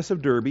Gaius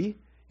of Derbe,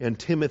 and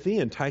Timothy,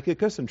 and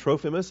Tychicus, and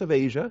Trophimus of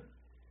Asia.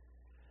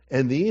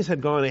 And these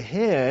had gone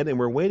ahead and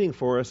were waiting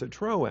for us at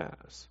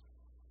Troas.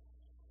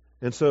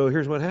 And so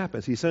here's what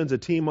happens. He sends a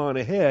team on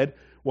ahead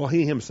while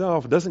he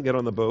himself doesn't get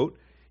on the boat.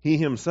 He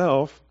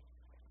himself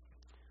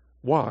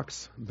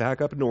walks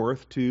back up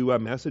north to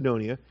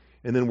Macedonia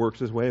and then works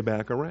his way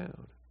back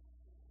around.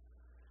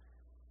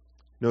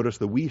 Notice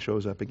the we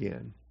shows up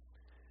again.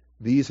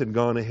 These had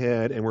gone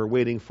ahead and were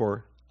waiting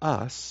for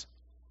us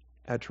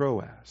at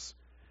Troas.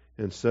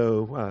 And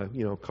so,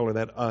 color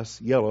that us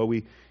yellow.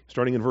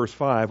 Starting in verse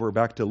 5, we're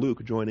back to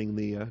Luke joining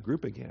the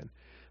group again.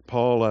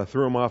 Paul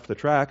threw him off the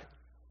track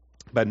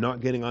by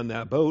not getting on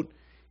that boat.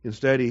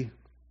 Instead, he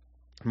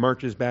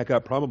marches back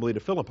up probably to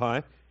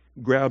Philippi,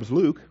 grabs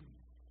Luke,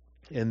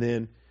 and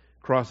then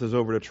crosses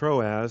over to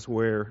Troas,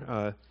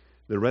 where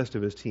the rest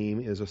of his team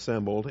is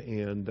assembled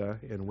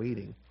and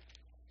waiting.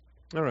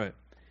 All right.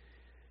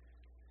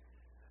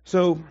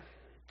 So,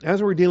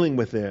 as we're dealing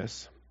with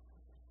this,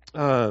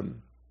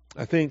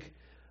 I think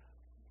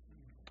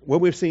what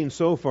we've seen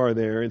so far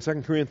there in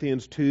 2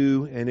 Corinthians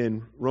 2 and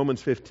in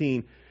Romans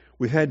 15,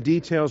 we've had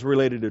details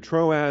related to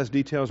Troas,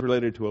 details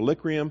related to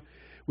Illyricum.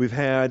 We've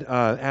had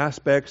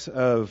aspects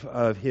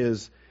of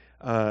his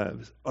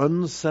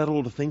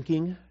unsettled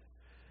thinking,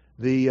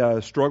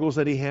 the struggles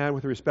that he had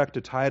with respect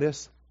to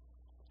Titus,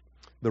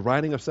 the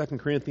writing of 2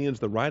 Corinthians,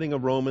 the writing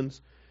of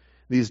Romans.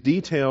 These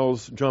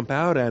details jump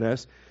out at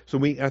us.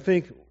 So I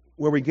think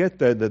where we get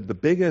the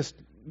biggest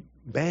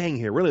bang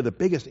here, really the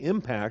biggest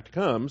impact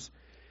comes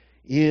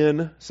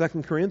in 2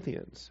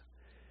 Corinthians.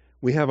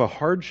 We have a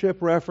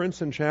hardship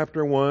reference in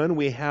chapter 1.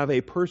 We have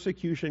a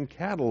persecution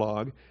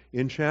catalog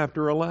in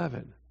chapter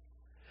 11.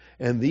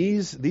 And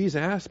these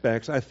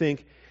aspects, I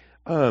think,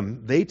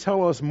 they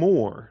tell us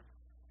more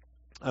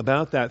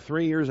about that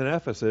 3 years in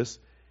Ephesus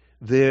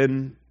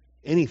than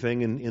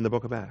anything in the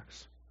book of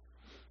Acts.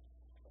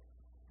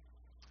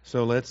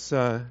 So let's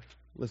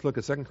look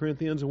at 2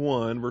 Corinthians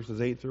 1,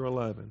 verses 8 through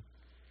 11.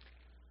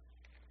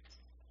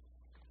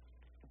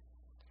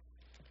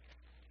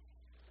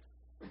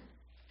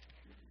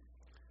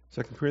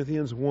 Second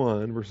Corinthians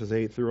 1, verses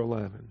 8 through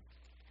 11.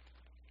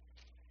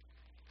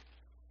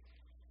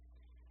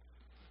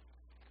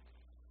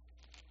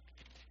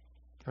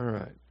 All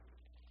right.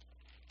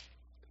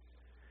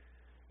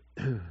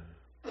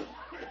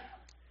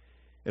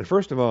 And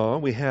first of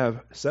all, we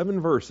have 7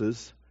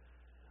 verses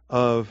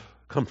of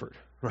comfort,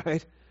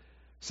 right?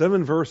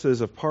 7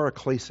 verses of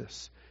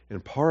paraklesis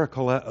and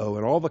parakaleo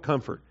and all the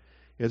comfort.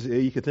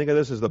 You could think of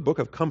this as the book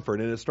of comfort,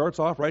 and it starts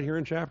off right here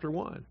in chapter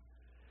 1.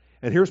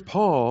 And here's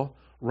Paul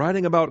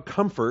writing about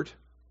comfort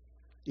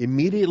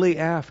immediately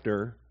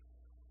after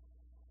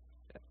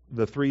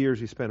the 3 years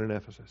he spent in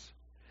Ephesus.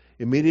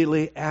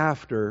 Immediately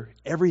after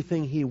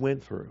everything he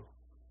went through.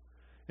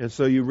 And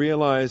so you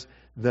realize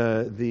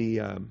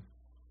the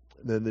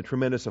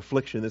tremendous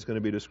affliction that's going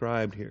to be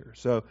described here.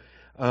 So,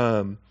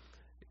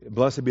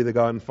 blessed be the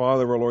God and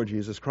Father of our Lord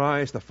Jesus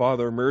Christ, the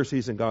Father of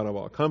mercies and God of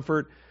all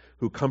comfort,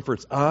 who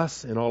comforts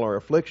us in all our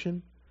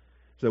affliction,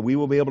 so that we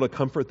will be able to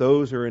comfort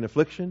those who are in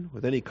affliction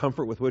with any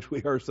comfort with which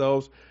we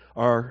ourselves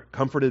are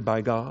comforted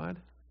by God.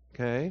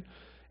 Okay?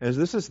 And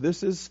this is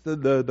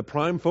the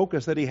prime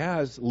focus that he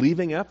has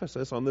leaving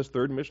Ephesus on this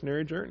third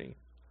missionary journey.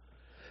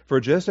 For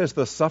just as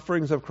the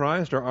sufferings of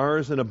Christ are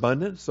ours in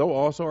abundance, so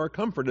also our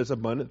comfort is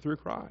abundant through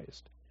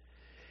Christ.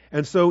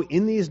 And so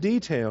in these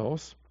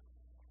details,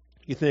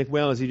 you think,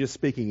 well, is he just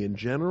speaking in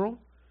general?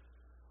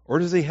 Or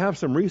does he have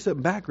some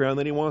recent background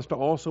that he wants to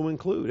also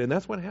include? And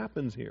that's what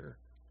happens here.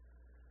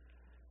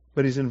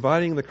 But he's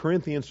inviting the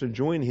Corinthians to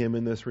join him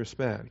in this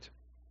respect.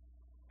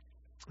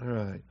 All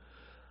right.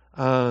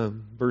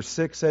 Verse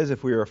 6 says,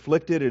 if we are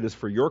afflicted, it is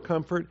for your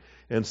comfort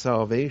and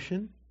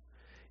salvation.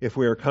 If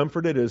we are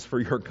comforted, it is for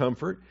your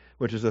comfort,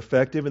 which is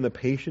effective in the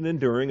patient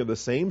enduring of the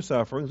same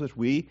sufferings which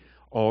we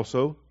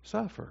also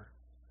suffer.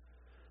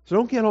 So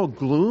don't get all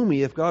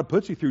gloomy if God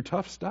puts you through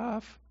tough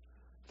stuff.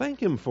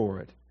 Thank him for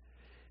it.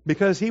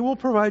 Because he will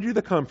provide you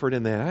the comfort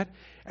in that,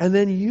 and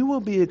then you will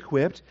be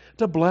equipped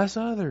to bless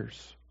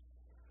others.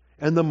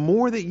 And the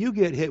more that you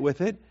get hit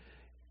with it,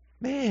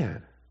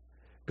 man,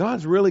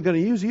 God's really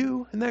going to use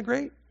you. Isn't that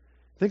great?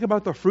 Think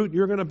about the fruit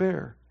you're going to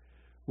bear.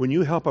 When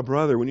you help a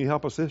brother, when you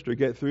help a sister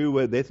get through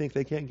what they think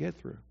they can't get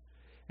through.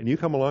 And you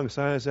come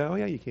alongside and say, oh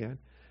yeah, you can.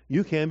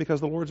 You can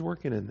because the Lord's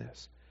working in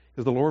this.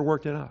 Because the Lord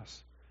worked in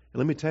us. And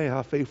let me tell you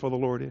how faithful the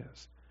Lord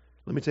is.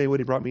 Let me tell you what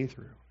he brought me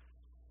through.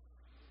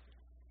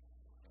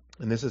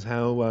 And this is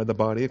how the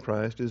body of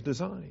Christ is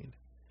designed.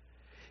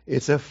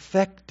 It's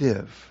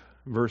effective,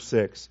 verse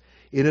 6.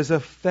 It is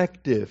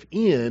effective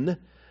in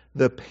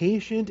the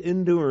patient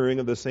enduring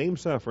of the same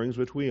sufferings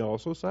which we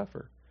also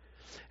suffer.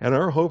 And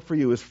our hope for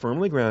you is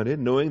firmly grounded,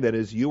 knowing that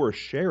as you are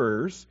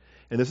sharers,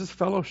 and this is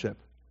fellowship.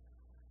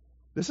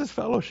 This is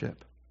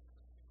fellowship.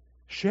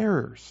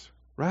 Sharers,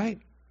 right?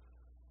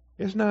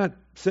 It's not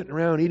sitting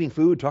around eating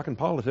food, talking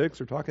politics,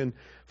 or talking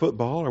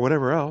football, or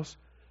whatever else.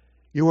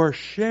 You are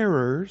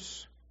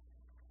sharers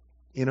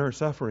in our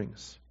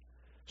sufferings,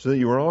 so that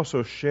you are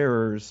also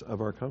sharers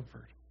of our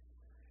comfort.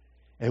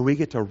 And we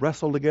get to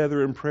wrestle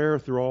together in prayer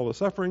through all the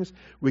sufferings.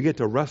 We get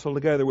to wrestle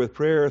together with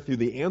prayer through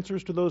the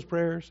answers to those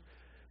prayers.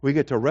 We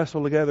get to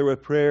wrestle together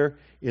with prayer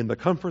in the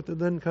comfort that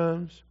then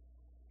comes.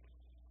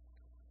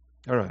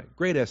 All right,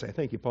 great essay.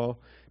 Thank you, Paul.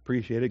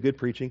 Appreciate it. Good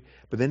preaching.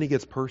 But then he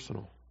gets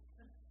personal.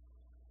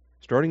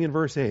 Starting in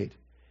verse 8.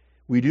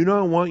 We do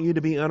not want you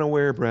to be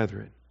unaware,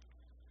 brethren.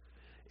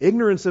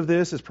 Ignorance of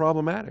this is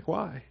problematic.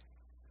 Why?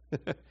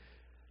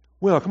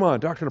 Well, come on,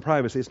 doctrine of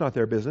privacy. It's not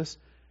their business.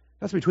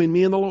 That's between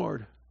me and the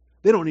Lord.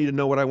 They don't need to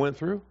know what I went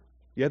through.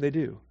 Yeah, they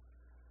do.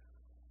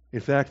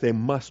 In fact, they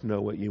must know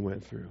what you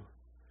went through.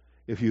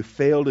 If you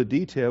fail to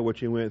detail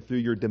what you went through,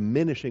 you're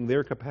diminishing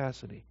their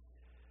capacity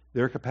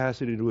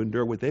to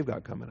endure what they've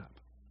got coming up.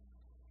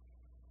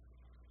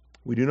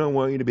 We do not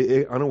want you to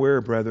be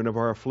unaware, brethren, of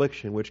our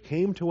affliction, which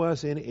came to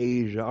us in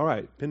Asia. All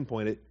right,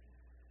 pinpoint it.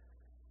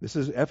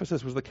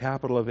 Ephesus was the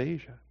capital of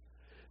Asia.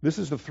 This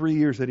is the 3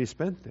 years that he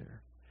spent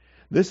there.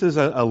 This is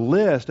a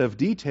list of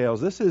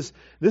details. This is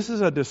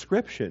a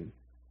description.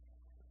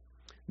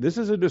 This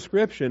is a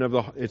description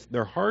of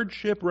their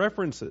hardship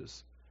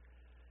references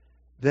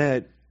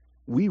that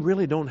we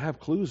really don't have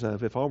clues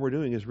of if all we're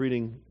doing is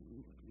reading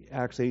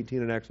Acts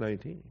 18 and Acts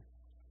 19.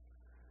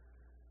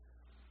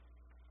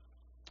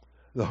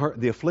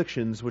 The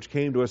afflictions which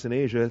came to us in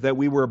Asia, that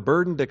we were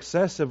burdened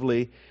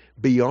excessively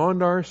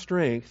beyond our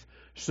strength,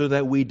 so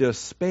that we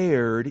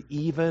despaired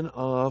even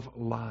of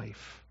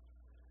life.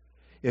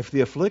 If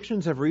the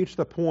afflictions have reached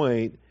the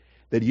point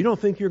that you don't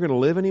think you're going to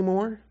live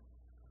anymore,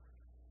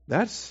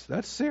 that's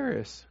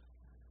serious.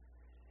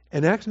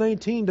 And Acts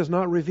 19 does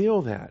not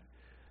reveal that.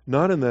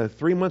 Not in the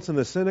 3 months in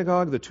the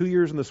synagogue, the 2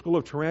 years in the school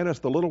of Tyrannus,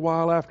 the little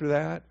while after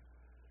that.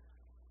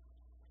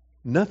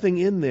 Nothing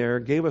in there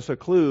gave us a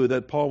clue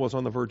that Paul was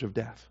on the verge of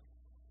death.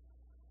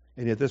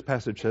 And yet this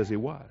passage says he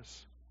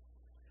was.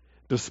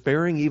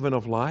 Despairing even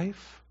of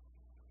life?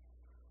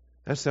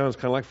 That sounds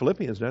kind of like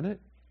Philippians, doesn't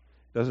it?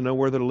 Doesn't know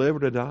whether to live or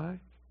to die.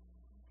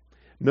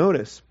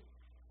 Notice,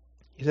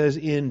 he says,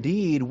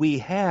 indeed, we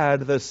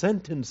had the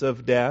sentence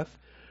of death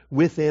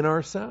within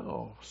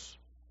ourselves.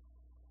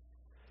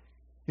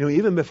 You know,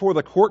 even before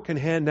the court can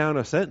hand down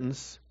a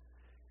sentence,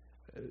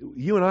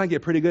 you and I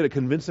get pretty good at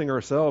convincing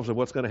ourselves of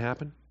what's going to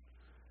happen.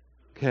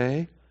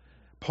 Okay?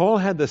 Paul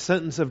had the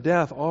sentence of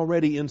death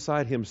already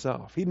inside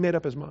himself. He'd made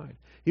up his mind.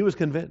 He was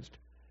convinced.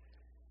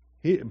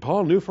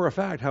 Paul knew for a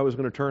fact how it was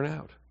going to turn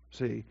out.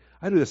 See,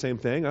 I do the same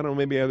thing. I don't know,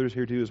 maybe others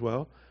here do as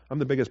well. I'm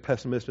the biggest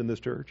pessimist in this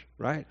church,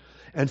 right?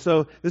 And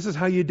so this is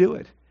how you do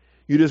it.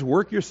 You just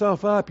work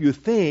yourself up. You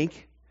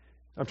think,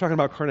 I'm talking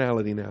about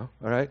carnality now,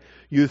 all right?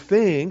 You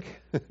think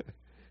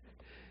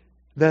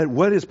that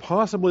what is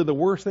possibly the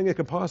worst thing that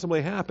could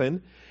possibly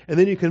happen, and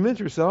then you convince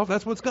yourself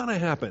that's what's going to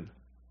happen.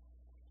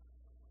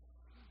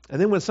 And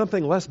then when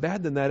something less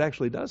bad than that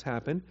actually does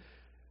happen,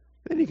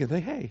 then you can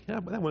think, hey, yeah,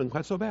 that wasn't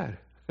quite so bad.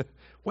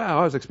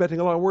 Wow, I was expecting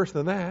a lot worse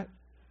than that.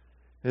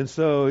 And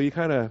so you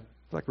kind of,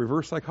 like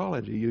reverse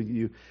psychology.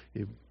 You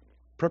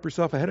prep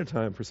yourself ahead of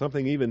time for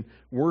something even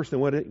worse than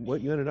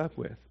what you ended up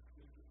with.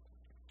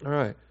 All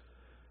right.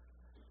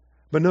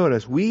 But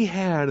notice, we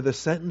had the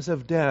sentence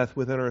of death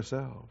within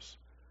ourselves.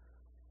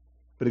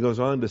 But it goes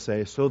on to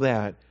say, so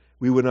that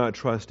we would not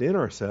trust in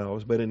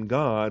ourselves, but in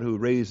God who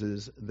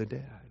raises the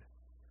dead.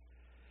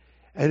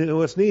 And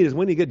what's neat is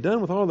when you get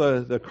done with all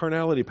the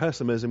carnality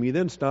pessimism, you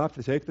then stop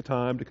to take the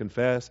time to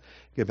confess,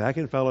 get back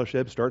in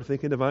fellowship, start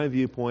thinking divine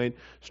viewpoint,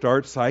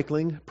 start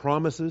cycling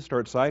promises,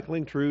 start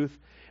cycling truth,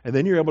 and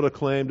then you're able to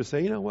claim to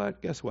say, you know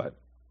what, guess what?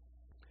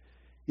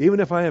 Even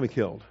if I am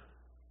killed,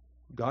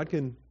 God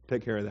can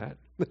take care of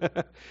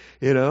that.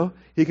 You know,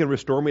 He can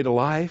restore me to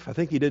life. I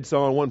think He did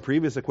so on one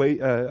previous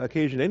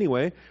occasion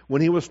anyway,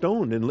 when He was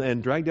stoned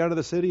and dragged out of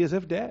the city as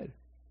if dead.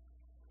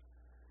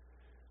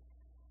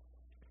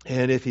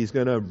 And if He's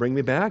going to bring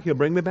me back, He'll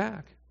bring me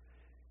back.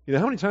 You know,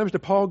 how many times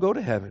did Paul go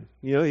to heaven?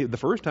 You know, the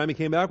first time he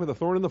came back with a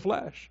thorn in the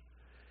flesh.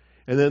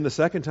 And then the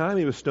second time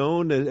he was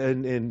stoned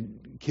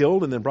and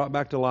killed and then brought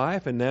back to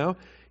life. And now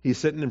he's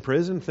sitting in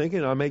prison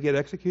thinking, I may get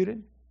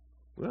executed.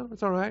 Well,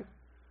 it's all right.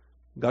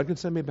 God can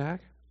send me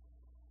back.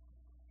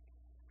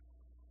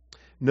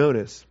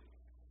 Notice.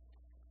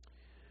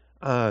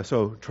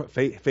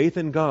 Faith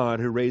in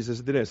God who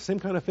raises the dead. Same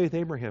kind of faith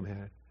Abraham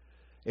had.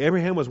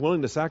 Abraham was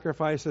willing to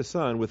sacrifice his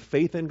son with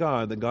faith in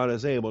God that God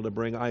is able to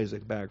bring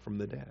Isaac back from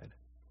the dead.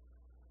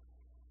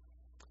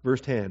 Verse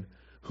 10,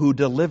 who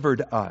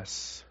delivered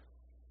us,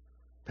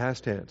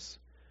 past tense,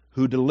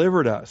 who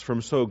delivered us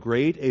from so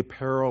great a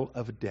peril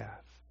of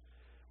death.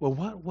 Well,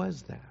 what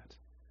was that?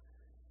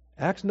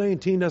 Acts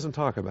 19 doesn't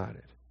talk about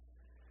it.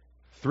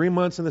 3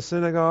 months in the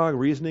synagogue,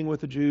 reasoning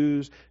with the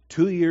Jews,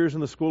 2 years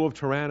in the school of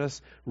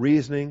Tyrannus,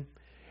 reasoning.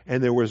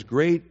 and there was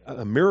great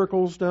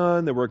miracles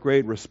done. There were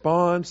great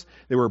response.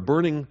 They were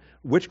burning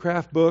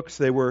witchcraft books.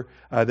 They were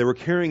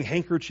carrying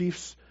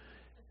handkerchiefs.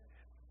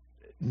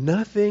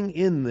 Nothing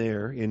in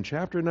there in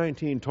chapter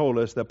 19 told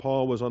us that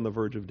Paul was on the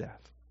verge of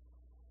death.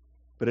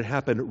 But it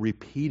happened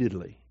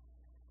repeatedly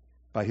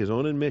by his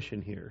own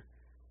admission here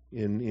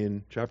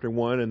in chapter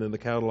 1 and then the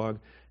catalog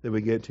that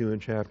we get to in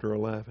chapter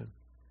 11.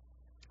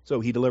 So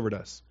he delivered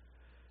us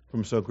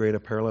from so great a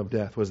peril of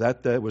death. Was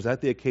that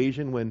the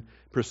occasion when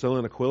Priscilla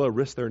and Aquila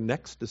risked their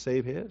necks to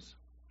save his?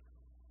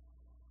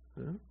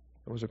 That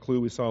was a clue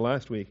we saw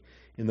last week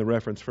in the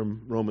reference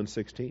from Romans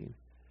 16.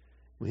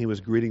 When he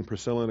was greeting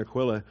Priscilla and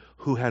Aquila,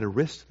 who had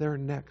risked their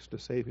necks to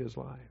save his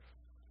life.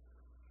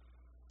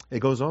 It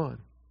goes on.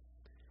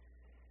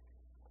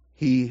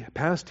 He,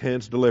 past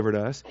tense, delivered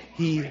us.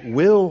 He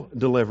will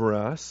deliver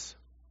us,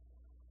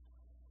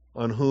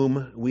 on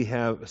whom we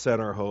have set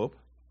our hope.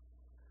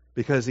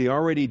 Because he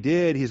already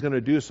did, he's going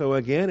to do so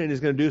again, and he's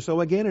going to do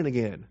so again and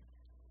again.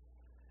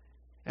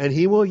 And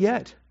he will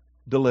yet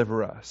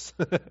deliver us.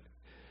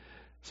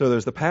 So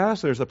there's the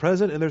past, there's the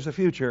present, and there's the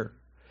future.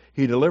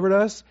 He delivered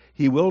us,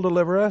 he will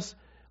deliver us,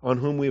 on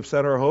whom we have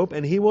set our hope,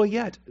 and he will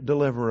yet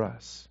deliver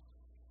us.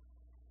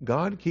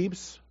 God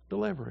keeps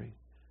delivering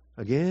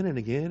again and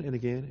again and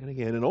again and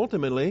again. And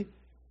ultimately,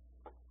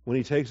 when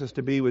he takes us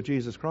to be with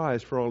Jesus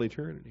Christ for all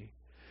eternity.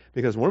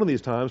 Because one of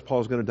these times,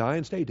 Paul's going to die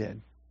and stay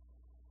dead.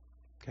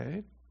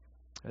 Okay?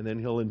 And then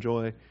he'll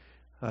enjoy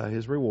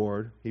his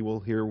reward. He will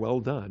hear, "Well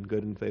done,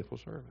 good and faithful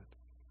servant."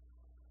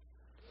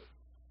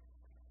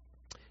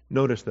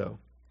 Notice, though,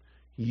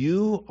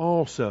 you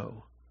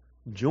also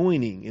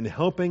joining in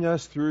helping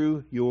us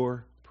through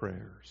your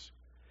prayers.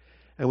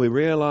 And we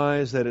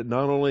realize that it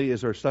not only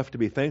is there stuff to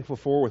be thankful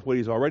for with what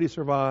he's already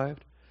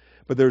survived,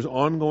 but there's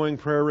ongoing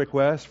prayer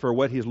requests for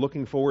what he's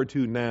looking forward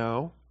to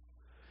now,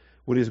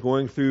 what he's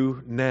going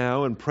through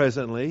now and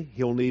presently.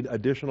 He'll need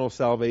additional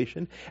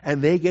salvation,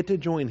 and they get to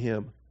join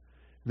him.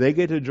 They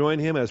get to join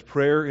him as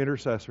prayer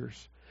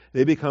intercessors.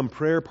 They become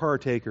prayer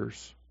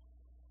partakers,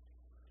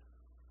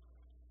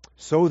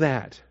 so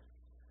that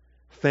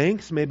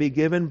thanks may be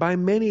given by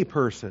many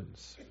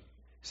persons.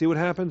 See what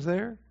happens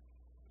there?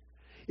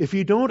 If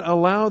you don't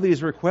allow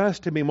these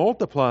requests to be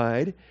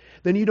multiplied,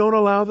 then you don't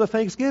allow the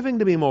thanksgiving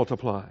to be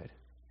multiplied.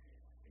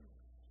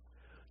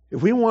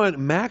 If we want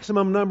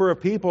maximum number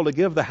of people to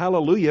give the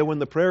hallelujah when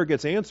the prayer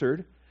gets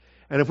answered,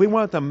 and if we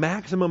want the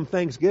maximum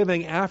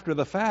thanksgiving after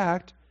the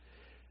fact,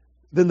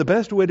 then the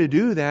best way to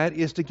do that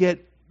is to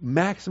get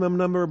maximum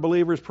number of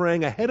believers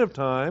praying ahead of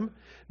time,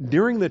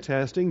 during the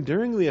testing,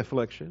 during the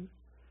affliction,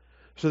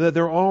 so that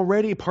they're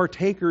already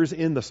partakers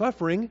in the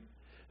suffering.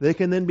 They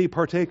can then be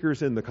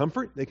partakers in the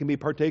comfort. They can be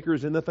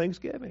partakers in the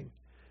thanksgiving,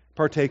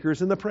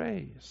 partakers in the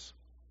praise.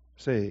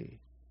 See?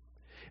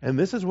 And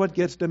this is what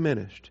gets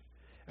diminished.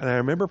 And I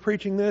remember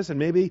preaching this, and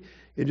maybe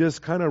it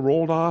just kind of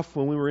rolled off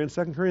when we were in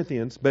 2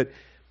 Corinthians, but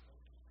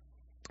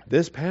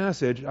this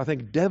passage, I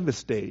think,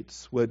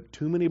 devastates what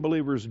too many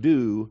believers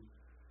do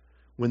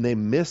when they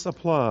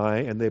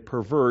misapply and they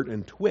pervert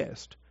and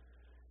twist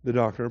the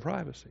doctrine of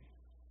privacy.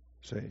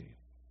 See?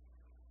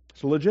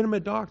 It's a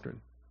legitimate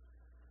doctrine.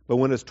 But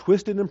when it's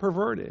twisted and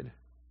perverted,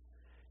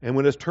 and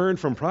when it's turned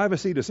from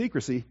privacy to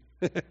secrecy,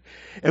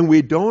 and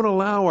we don't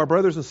allow our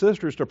brothers and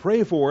sisters to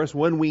pray for us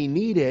when we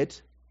need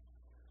it,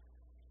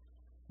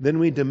 then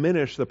we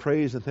diminish the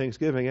praise and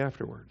thanksgiving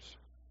afterwards.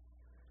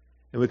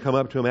 And we come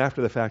up to them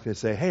after the fact and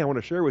say, "Hey, I want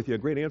to share with you a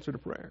great answer to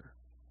prayer."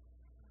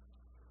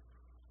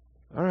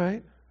 All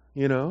right,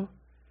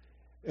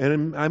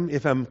 And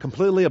if I'm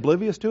completely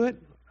oblivious to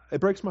it,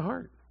 it breaks my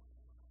heart.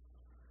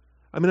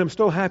 I mean, I'm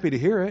still happy to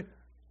hear it.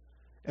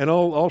 And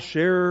I'll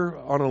share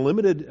on a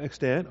limited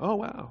extent. Oh,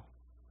 wow.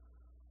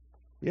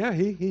 Yeah,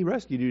 he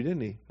rescued you,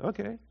 didn't he?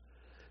 Okay.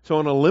 So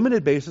on a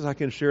limited basis, I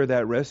can share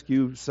that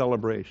rescue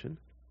celebration.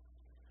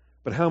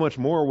 But how much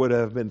more would I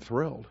have been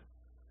thrilled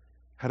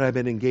had I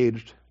been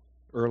engaged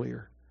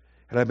earlier?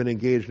 Had I been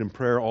engaged in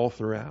prayer all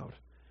throughout?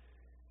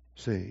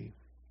 See,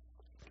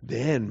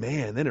 then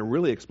it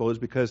really explodes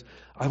because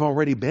I've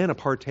already been a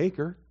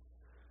partaker.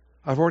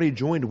 I've already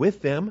joined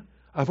with them.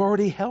 I've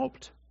already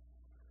helped.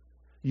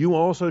 You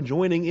also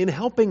joining in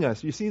helping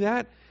us. You see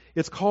that?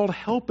 It's called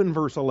help in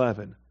verse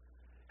 11.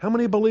 How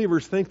many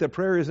believers think that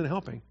prayer isn't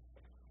helping?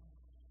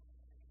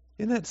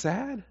 Isn't that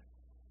sad?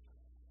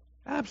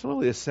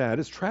 Absolutely, it's sad.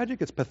 It's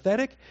tragic. It's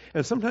pathetic,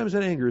 and sometimes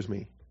it angers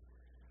me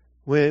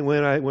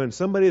when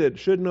somebody that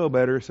should know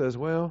better says,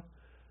 "Well,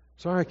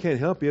 sorry, I can't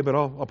help you, but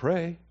I'll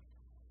pray."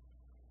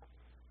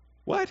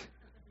 What?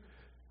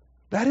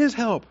 That is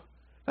help.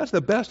 That's the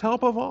best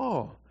help of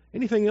all.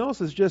 Anything else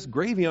is just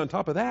gravy on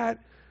top of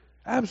that.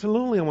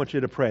 Absolutely, I want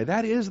you to pray.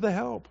 That is the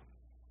help.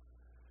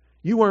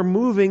 You are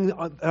moving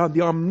on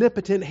the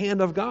omnipotent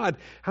hand of God.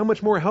 How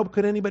much more help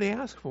could anybody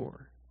ask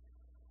for?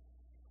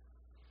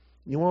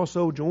 You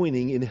also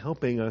joining in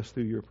helping us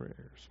through your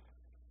prayers,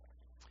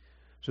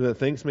 so that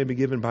thanks may be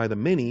given by the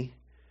many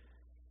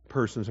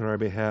persons on our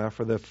behalf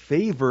for the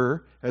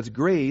favor, that's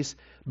grace,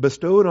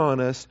 bestowed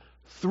on us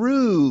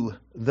through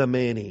the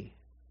many.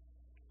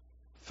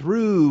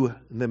 through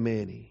the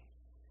many.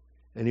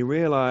 And he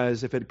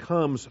realized if it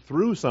comes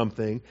through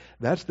something,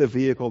 that's the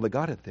vehicle that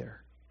got it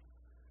there.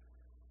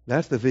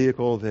 That's the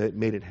vehicle that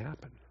made it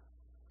happen.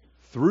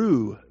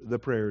 Through the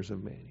prayers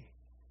of many.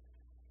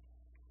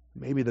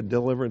 Maybe the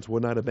deliverance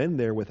would not have been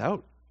there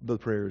without the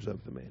prayers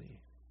of the many.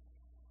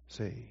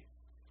 See,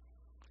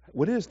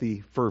 what is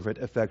the fervent,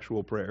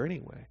 effectual prayer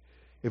anyway?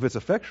 If it's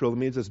effectual, it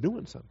means it's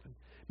doing something.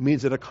 It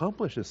means it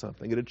accomplishes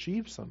something. It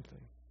achieves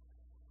something.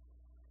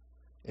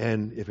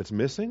 And if it's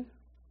missing,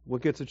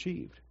 what gets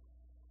achieved?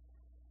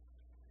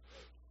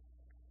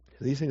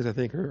 These things, I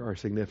think, are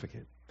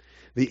significant.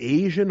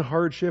 The Asian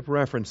hardship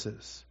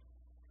references.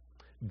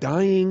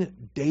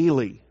 Dying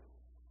daily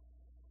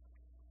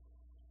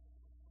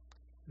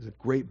is a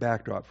great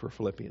backdrop for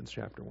Philippians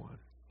chapter 1.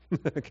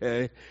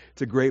 Okay?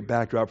 It's a great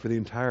backdrop for the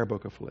entire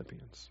book of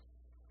Philippians.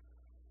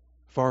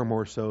 Far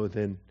more so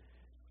than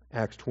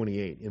Acts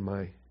 28, in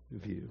my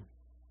view.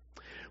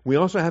 We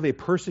also have a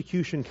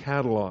persecution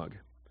catalog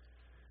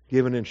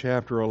given in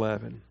chapter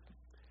 11.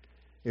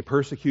 A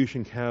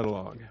persecution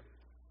catalog.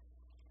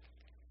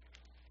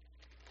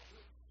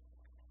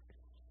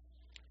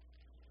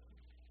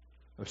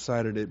 I've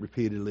cited it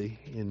repeatedly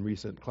in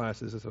recent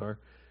classes. This is our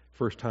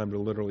first time to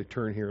literally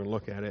turn here and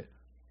look at it.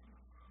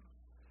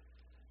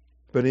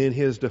 But in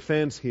his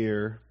defense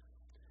here,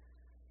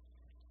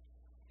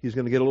 he's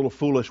going to get a little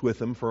foolish with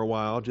them for a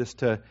while just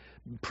to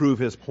prove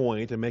his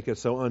point and make it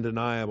so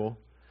undeniable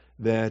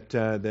that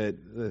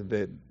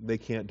they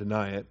can't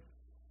deny it.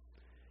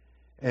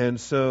 And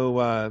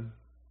so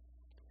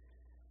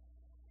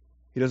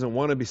he doesn't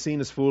want to be seen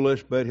as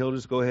foolish, but he'll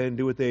just go ahead and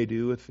do what they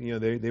do.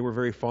 They were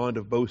very fond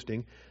of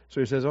boasting. So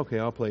he says, okay,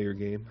 I'll play your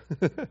game.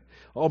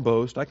 I'll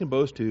boast. I can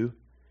boast too.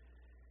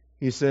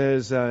 He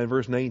says in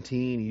verse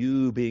 19,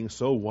 you being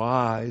so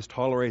wise,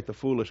 tolerate the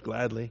foolish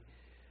gladly.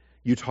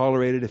 You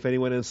tolerate it if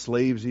anyone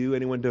enslaves you,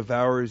 anyone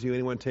devours you,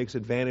 anyone takes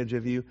advantage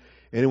of you,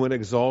 anyone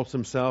exalts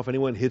himself,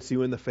 anyone hits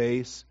you in the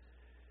face.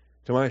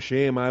 To my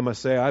shame, I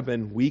must say,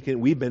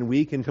 we've been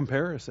weak in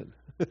comparison.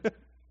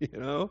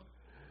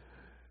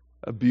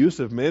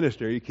 Abusive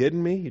ministry. Are you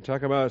kidding me? You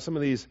talk about some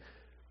of these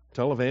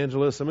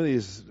televangelists, some of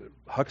these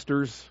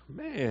hucksters,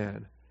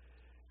 man.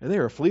 And they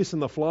are fleecing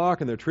the flock,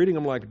 and they're treating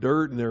them like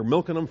dirt, and they're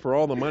milking them for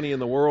all the money in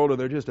the world, or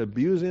they're just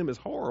abusing them. It's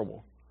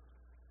horrible.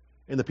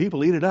 And the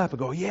people eat it up and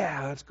go,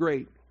 yeah, that's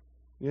great.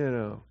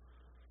 Give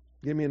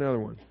me another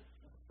one,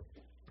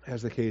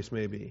 as the case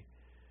may be.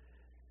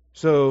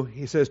 So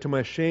he says, to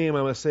my shame,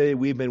 I must say,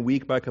 we've been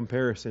weak by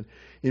comparison.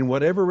 In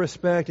whatever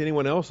respect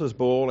anyone else is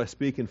bold, I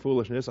speak in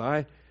foolishness.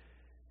 I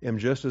am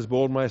just as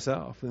bold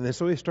myself. And then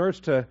so he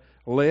starts to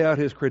lay out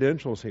his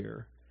credentials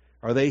here.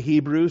 Are they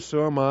Hebrews?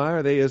 So am I.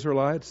 Are they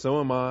Israelites? So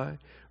am I.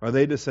 Are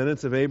they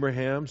descendants of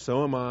Abraham?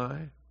 So am I.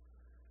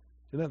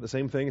 Isn't that the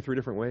same thing in three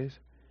different ways?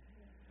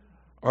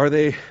 Are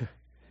they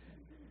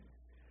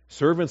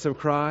servants of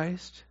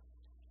Christ?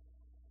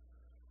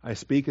 I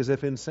speak as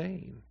if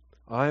insane.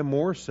 I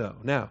more so.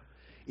 Now,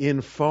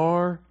 in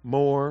far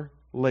more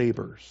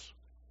labors.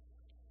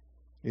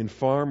 In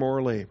far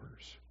more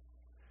labors.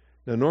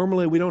 Now,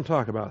 normally we don't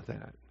talk about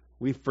that.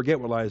 We forget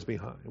what lies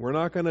behind. We're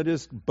not going to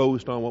just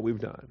boast on what we've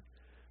done,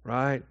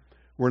 right?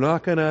 We're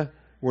not going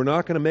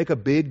to make a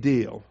big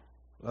deal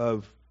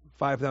of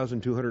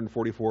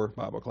 5,244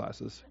 Bible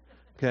classes.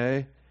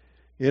 Okay,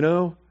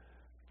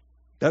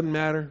 doesn't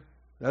matter.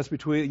 That's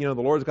between the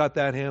Lord's got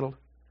that handled.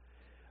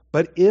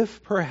 But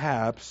if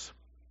perhaps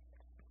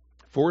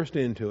forced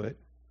into it,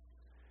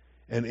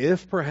 and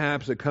if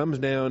perhaps it comes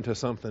down to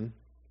something.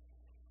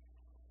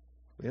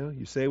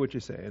 You say what you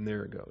say, and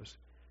there it goes.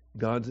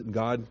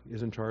 God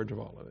is in charge of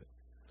all of it.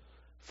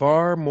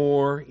 Far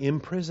more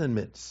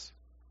imprisonments.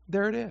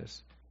 There it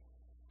is.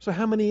 So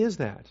how many is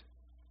that?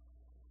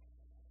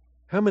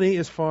 How many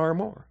is far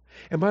more?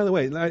 And by the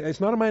way,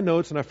 it's not in my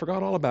notes, and I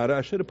forgot all about it.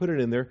 I should have put it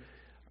in there.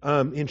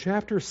 In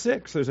chapter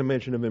 6, there's a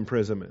mention of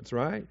imprisonments,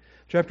 right?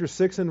 Chapter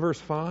 6 and verse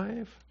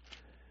 5.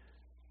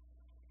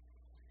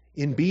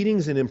 In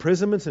beatings and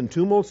imprisonments and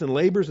tumults and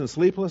labors and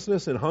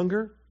sleeplessness and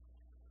hunger.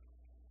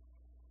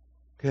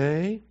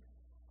 Okay?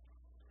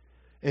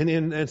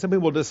 And some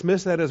people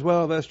dismiss that as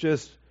well. That's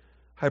just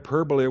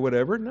hyperbole or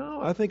whatever.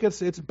 No, I think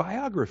it's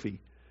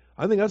biography.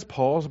 I think that's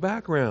Paul's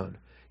background.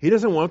 He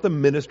doesn't want the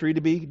ministry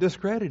to be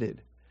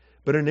discredited.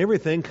 But in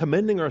everything,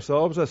 commending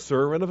ourselves as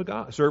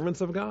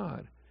servants of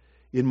God.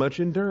 In much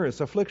endurance,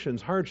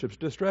 afflictions, hardships,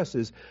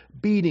 distresses,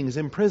 beatings,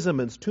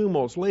 imprisonments,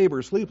 tumults,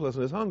 labor,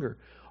 sleeplessness, hunger.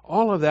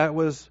 All of that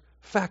was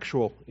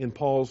factual in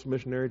Paul's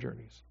missionary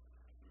journeys.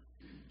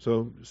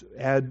 So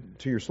add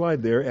to your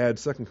slide there, add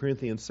 2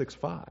 Corinthians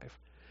 6:5.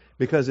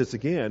 Because it's,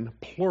 again,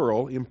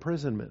 plural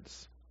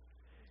imprisonments.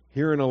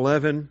 Here in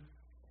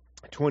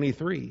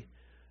 11:23,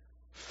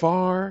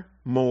 far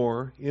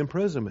more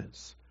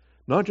imprisonments.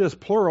 Not just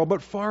plural,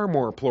 but far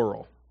more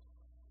plural.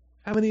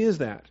 How many is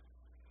that?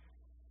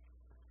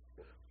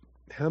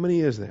 How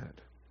many is that?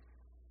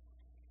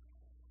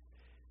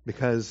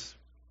 Because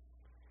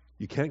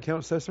you can't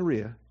count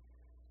Caesarea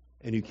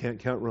and you can't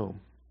count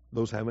Rome.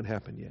 Those haven't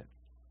happened yet.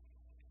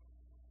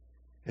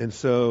 And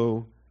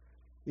so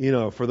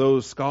for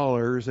those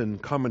scholars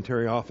and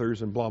commentary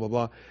authors and blah, blah,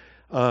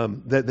 blah,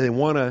 that they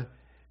want to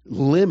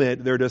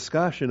limit their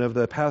discussion of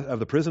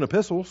the prison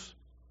epistles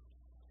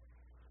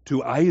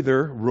to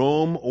either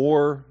Rome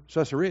or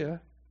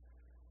Caesarea.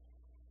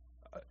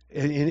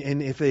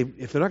 And if they're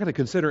not going to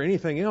consider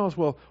anything else,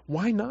 well,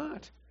 why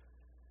not?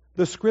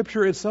 The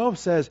Scripture itself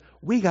says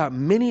we got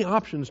many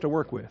options to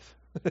work with.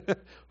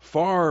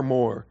 Far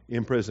more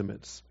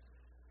imprisonments.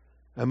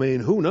 I mean,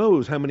 who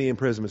knows how many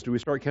imprisonments? Do we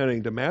start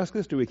counting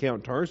Damascus? Do we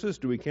count Tarsus?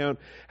 Do we count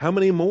how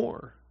many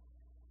more?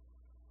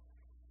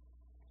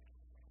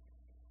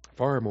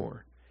 Far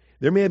more.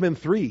 There may have been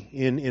 3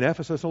 in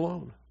Ephesus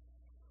alone.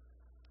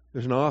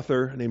 There's an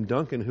author named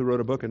Duncan who wrote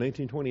a book in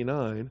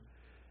 1929,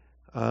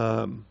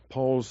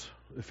 Paul's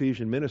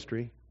Ephesian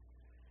ministry,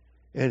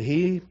 and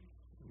he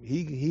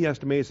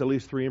estimates at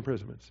least 3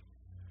 imprisonments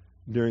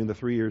during the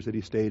 3 years that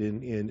he stayed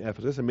in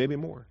Ephesus, and maybe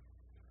more.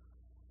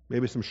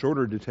 Maybe some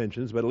shorter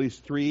detentions, but at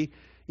least 3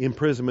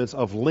 imprisonments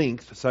of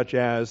length, such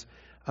as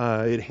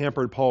it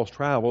hampered Paul's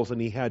travels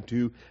and he had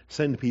to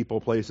send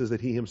people places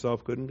that he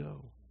himself couldn't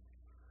go.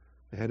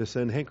 They had to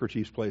send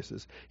handkerchiefs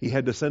places. He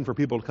had to send for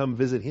people to come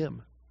visit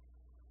him.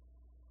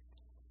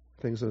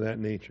 Things of that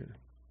nature.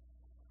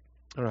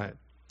 All right.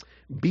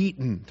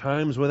 Beaten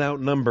times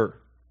without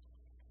number.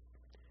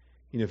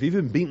 If you've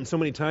been beaten so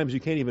many times you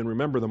can't even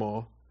remember them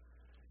all.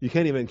 You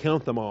can't even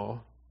count them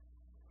all.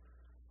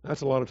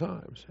 That's a lot of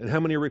times. And how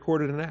many are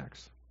recorded in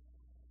Acts?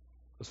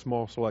 A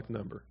small select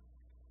number.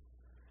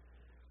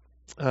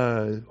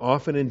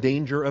 Often in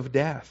danger of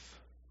death.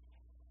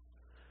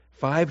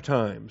 5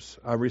 times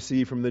I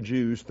received from the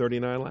Jews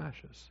 39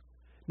 lashes.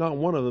 Not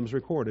one of them is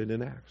recorded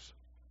in Acts.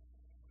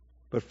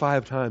 But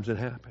 5 times it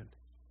happened.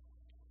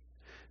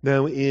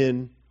 Now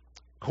in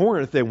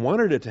Corinth they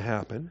wanted it to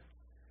happen,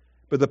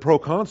 but the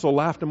proconsul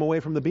laughed him away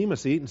from the bema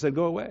seat and said,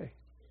 "Go away."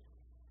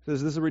 He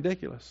says, "This is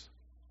ridiculous."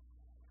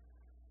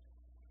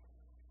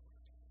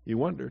 You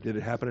wonder, did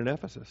it happen in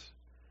Ephesus?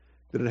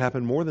 Did it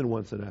happen more than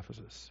once in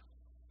Ephesus?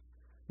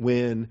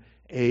 When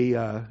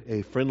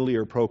a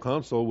friendlier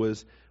proconsul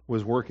was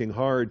working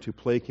hard to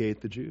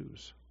placate the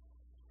Jews.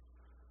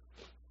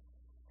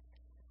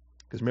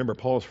 Because remember,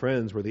 Paul's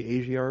friends were the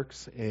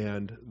Asiarchs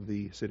and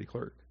the city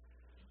clerk,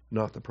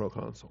 not the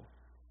proconsul.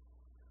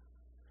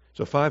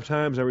 So 5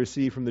 times I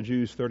received from the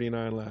Jews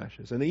 39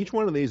 lashes. And each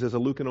one of these is a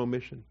Lucan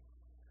omission.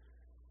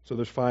 So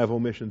there's 5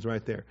 omissions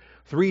right there.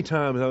 3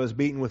 times I was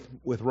beaten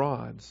with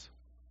rods.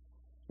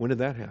 When did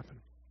that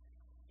happen?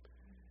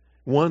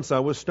 Once I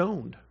was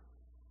stoned.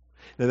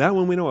 Now that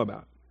one we know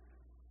about.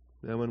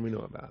 That one we know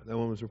about. That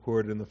one was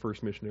recorded in the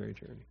first missionary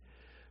journey.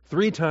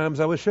 3 times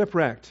I was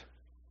shipwrecked.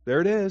 There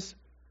it is.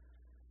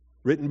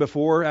 Written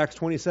before Acts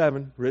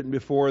 27. Written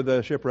before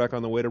the shipwreck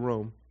on the way to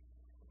Rome.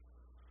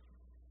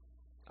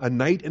 A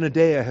night and a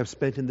day I have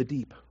spent in the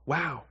deep.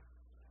 Wow.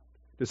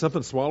 Did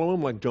something swallow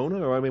him like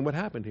Jonah? Or what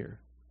happened here?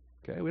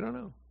 Okay, we don't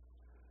know.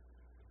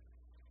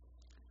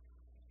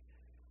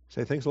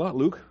 Say thanks a lot,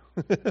 Luke.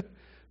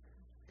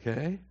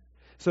 Okay.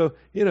 So,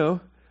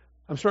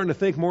 I'm starting to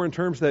think more in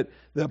terms that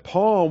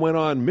Paul went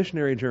on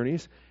missionary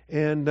journeys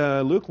and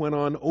Luke went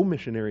on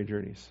omissionary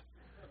journeys.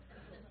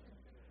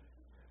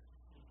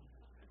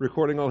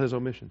 Recording all his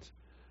omissions.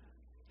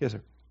 Yes,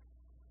 sir.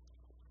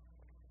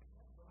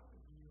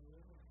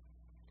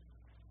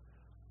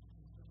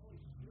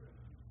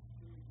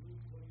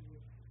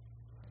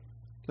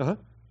 Uh-huh.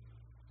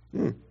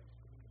 It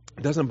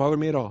doesn't bother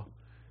me at all.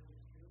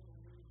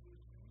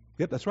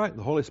 Yep, that's right.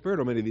 The Holy Spirit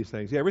omitted these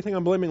things. Yeah, everything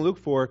I'm blaming Luke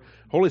for,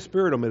 Holy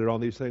Spirit omitted all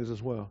these things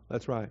as well.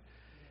 That's right.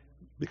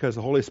 Because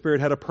the Holy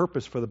Spirit had a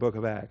purpose for the book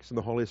of Acts, and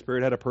the Holy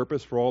Spirit had a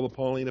purpose for all the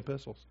Pauline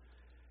epistles.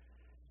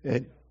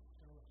 And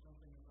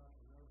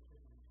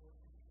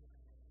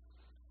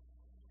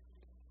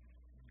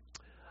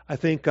I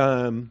think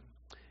the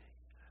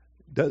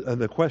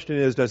question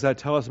is, does that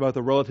tell us about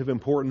the relative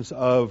importance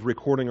of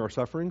recording our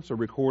sufferings or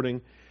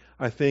recording?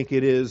 I think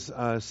it is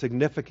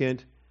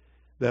significant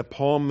that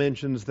Paul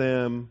mentions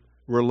them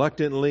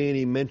reluctantly, and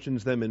he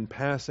mentions them in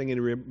passing,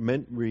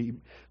 and he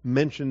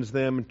mentions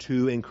them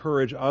to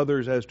encourage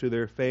others as to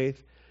their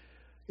faith,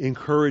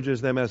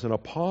 encourages them as an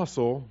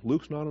apostle.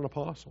 Luke's not an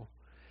apostle.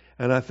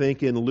 And I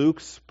think in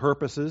Luke's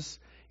purposes,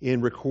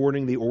 in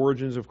recording the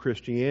origins of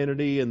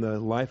Christianity and the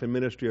life and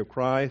ministry of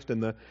Christ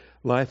and the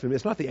life and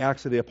it's not the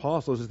Acts of the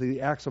Apostles, it's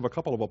the Acts of a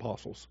couple of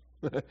apostles.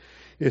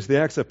 It's the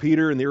Acts of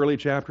Peter in the early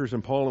chapters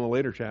and Paul in the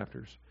later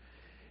chapters.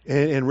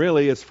 And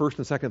really it's 1st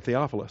and 2nd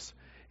Theophilus.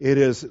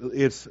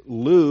 It's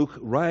Luke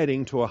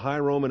writing to a high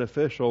Roman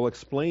official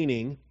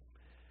explaining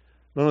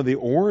not only the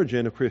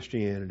origin of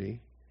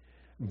Christianity,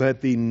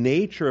 but the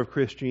nature of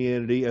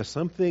Christianity as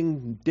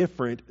something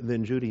different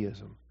than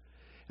Judaism.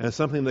 And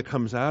something that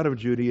comes out of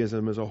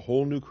Judaism as a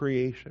whole new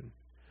creation.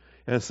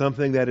 And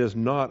something that is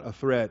not a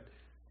threat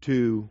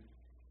to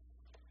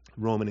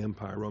Roman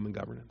Empire, Roman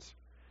governance.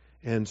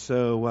 And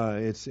so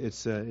it's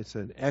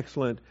an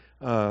excellent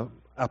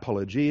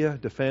apologia,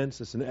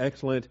 defense. It's an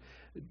excellent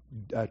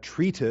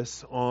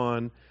treatise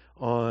on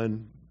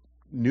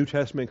New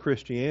Testament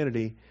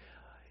Christianity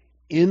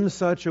in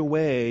such a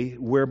way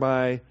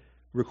whereby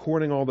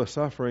recording all the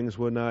sufferings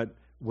would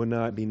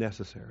not be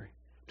necessary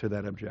to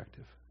that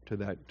objective, to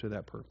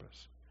that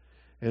purpose.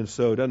 And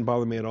so it doesn't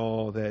bother me at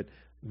all that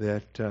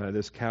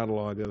this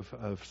catalog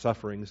of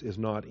sufferings is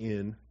not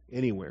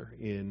anywhere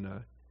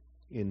in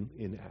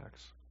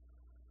Acts.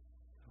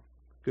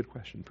 Good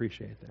question.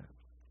 Appreciate that.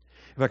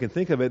 If I can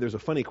think of it, there's a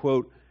funny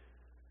quote,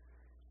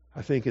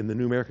 I think in the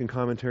New American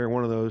Commentary,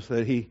 one of those,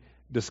 that he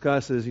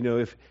discusses,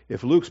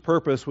 if Luke's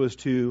purpose was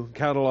to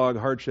catalog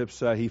hardships,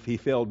 he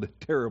failed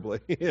terribly.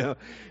 And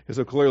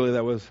so clearly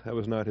that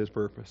was not his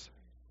purpose.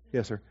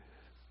 Yes, sir.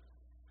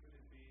 Could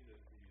it be that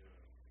one of the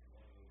reasons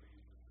that the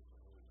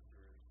Holy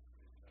Spirit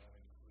did not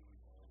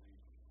include all these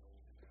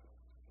old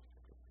accounts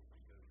because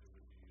there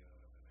would be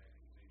an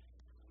accusation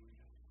of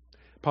collusion?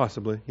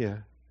 Possibly, yeah.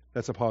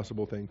 That's a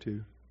possible thing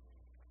too.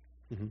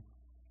 Mm-hmm.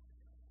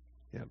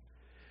 Yeah.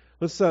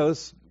 Let's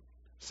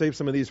save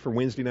some of these for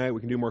Wednesday night. We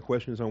can do more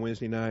questions on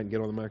Wednesday night and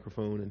get on the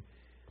microphone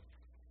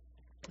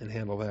and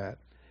handle that.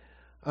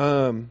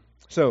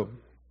 So,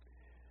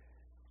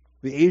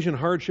 the Asian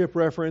hardship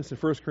reference in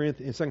 2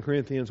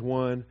 Corinthians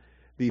 1,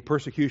 the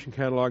persecution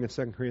catalog in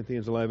 2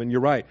 Corinthians 11.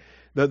 You're right.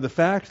 The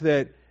fact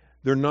that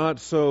they're not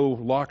so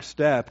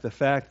lockstep, the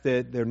fact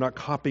that they're not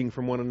copying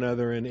from one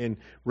another and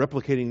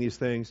replicating these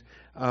things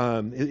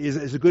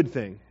is a good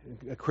thing.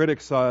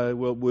 Critics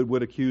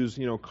would accuse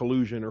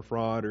collusion or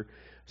fraud or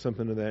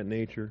something of that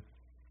nature.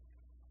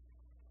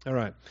 All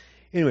right.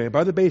 Anyway,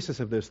 by the basis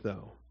of this,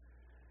 though,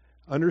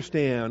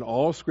 understand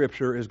all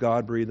Scripture is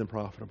God-breathed and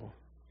profitable.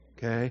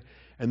 Okay?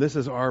 And this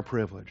is our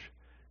privilege.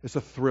 It's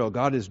a thrill.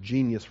 God is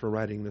genius for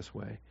writing this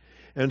way.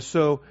 And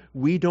so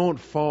we don't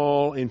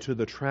fall into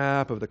the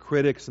trap of the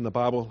critics and the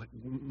Bible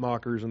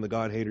mockers and the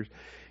God haters,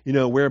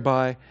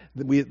 whereby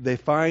they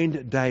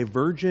find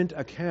divergent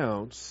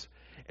accounts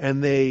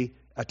and they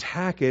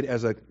attack it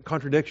as a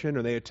contradiction,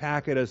 or they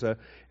attack it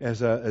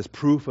as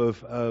proof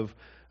of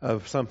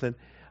something.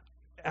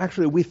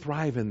 Actually, we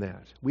thrive in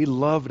that. We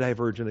love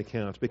divergent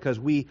accounts because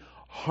we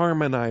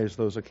harmonize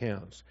those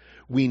accounts.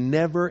 We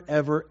never,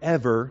 ever,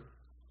 ever,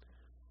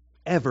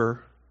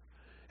 ever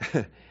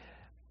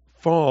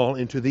fall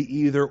into the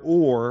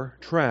either-or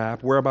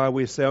trap whereby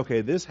we say,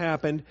 okay, this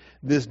happened,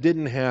 this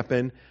didn't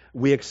happen,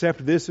 we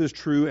accept this is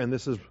true and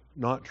this is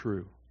not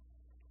true.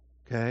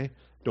 Okay?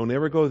 Don't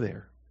ever go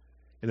there.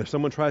 And if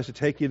someone tries to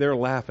take you there,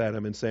 laugh at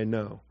him and say,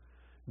 no,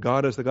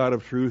 God is the God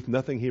of truth,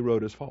 nothing He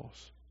wrote is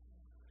false.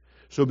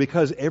 So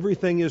because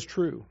everything is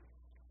true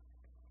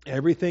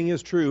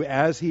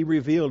as He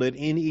revealed it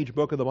in each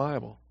book of the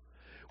Bible,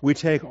 we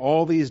take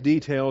all these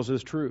details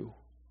as true.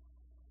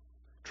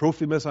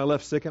 Trophimus I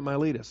left sick at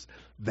Miletus.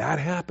 That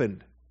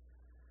happened.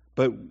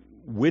 But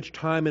which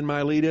time in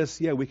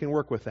Miletus? Yeah, we can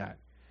work with that.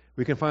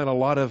 We can find a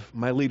lot of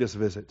Miletus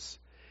visits.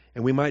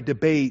 And we might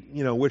debate,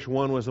 which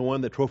one was the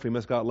one that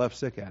Trophimus got left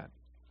sick at.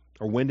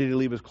 Or when did he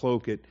leave his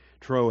cloak at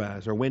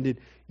Troas? Or when did,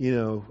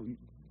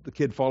 the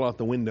kid fall out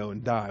the window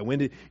and die? When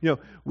did,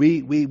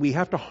 we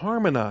have to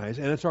harmonize,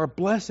 and it's our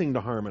blessing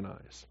to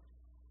harmonize.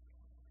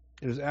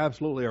 It is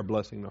absolutely our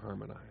blessing to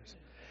harmonize.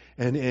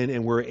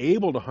 And we're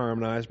able to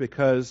harmonize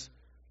because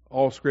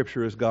all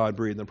Scripture is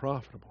God-breathed and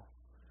profitable.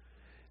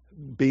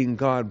 Being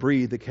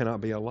God-breathed, it cannot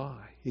be a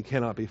lie. It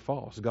cannot be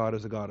false. God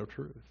is a God of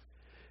truth.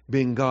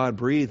 Being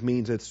God-breathed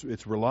means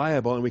it's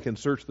reliable, and we can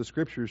search the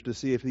Scriptures to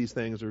see if these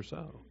things are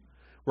so.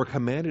 We're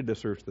commanded to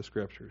search the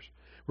Scriptures.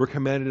 We're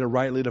commanded to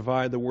rightly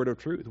divide the word of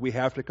truth. We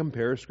have to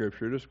compare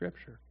Scripture to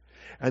Scripture.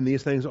 And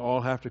these things all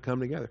have to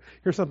come together.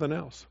 Here's something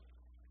else.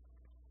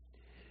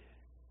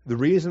 The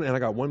reason, and I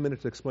got 1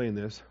 minute to explain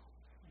this.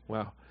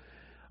 Wow.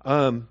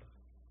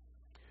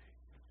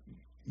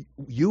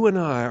 You and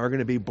I are going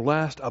to be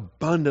blessed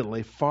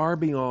abundantly, far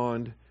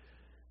beyond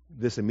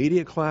this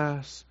immediate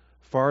class,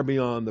 far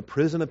beyond the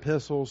prison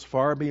epistles,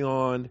 far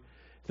beyond.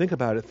 Think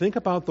about it. Think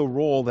about the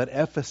role that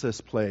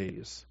Ephesus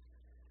plays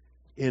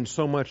in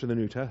so much of the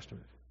New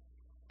Testament.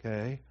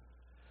 Okay?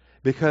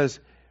 Because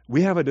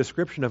we have a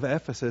description of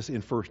Ephesus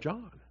in 1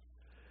 John.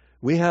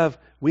 We have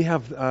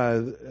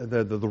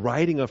the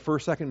writing of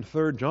 1st, 2nd, and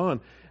 3rd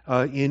John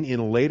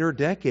in later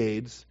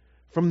decades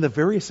from the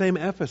very same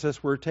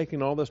Ephesus we're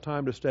taking all this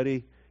time to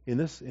study in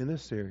this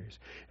series.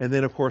 And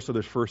then, of course, so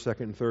there's 1st,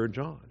 2nd, and 3rd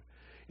John,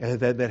 and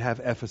that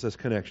have Ephesus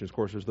connections. Of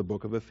course, there's the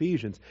book of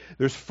Ephesians.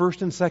 There's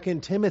 1st and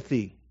 2nd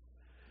Timothy.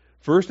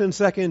 1st and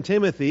 2nd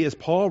Timothy is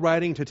Paul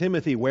writing to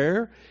Timothy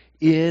where?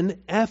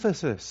 In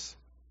Ephesus.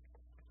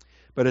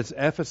 But it's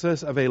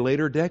Ephesus of a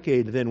later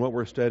decade than what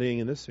we're studying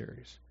in this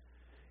series.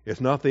 It's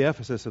not the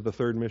Ephesus of the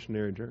third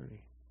missionary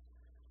journey.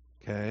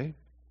 Okay?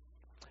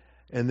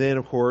 And then,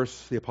 of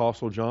course, the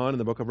Apostle John in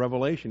the book of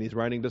Revelation, he's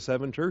writing to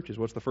 7 churches.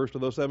 What's the first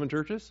of those 7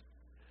 churches?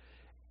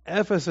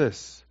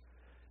 Ephesus.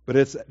 But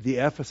it's the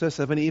Ephesus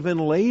of an even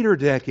later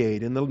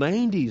decade, in the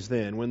 90s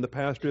then, when the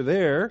pastor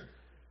there,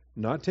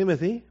 not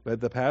Timothy,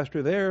 but the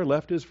pastor there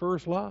left his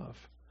first love.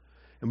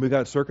 And we've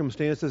got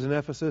circumstances in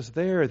Ephesus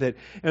there that,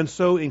 and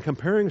so in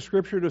comparing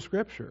Scripture to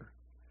Scripture,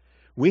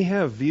 we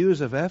have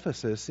views of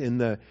Ephesus in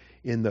the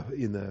in the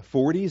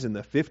 40s, in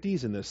the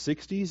 50s, in the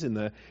 60s,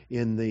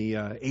 in the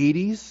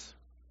 80s,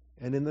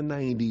 and in the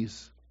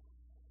 90s,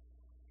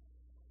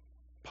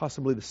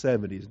 possibly the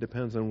 70s.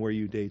 Depends on where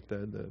you date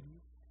the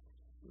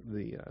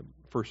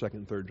first, second,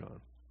 and third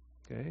John.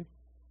 Okay,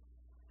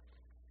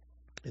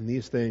 and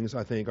these things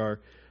I think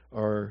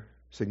are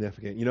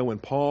significant. You know, when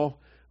Paul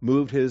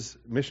moved his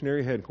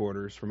missionary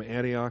headquarters from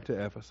Antioch to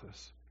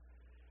Ephesus,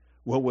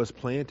 what was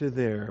planted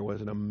there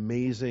was an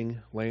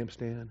amazing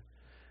lampstand,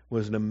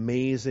 was an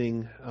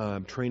amazing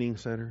training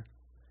center,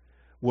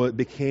 what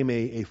became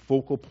a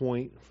focal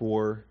point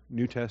for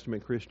New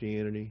Testament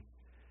Christianity.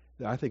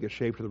 I think it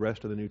shaped the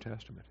rest of the New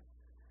Testament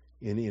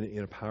in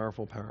a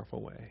powerful,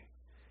 powerful way.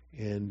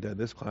 And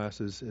this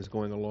class is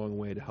going a long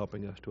way to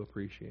helping us to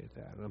appreciate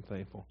that. And I'm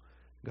thankful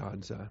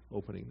God's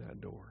opening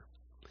that door.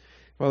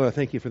 Father, I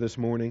thank you for this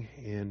morning,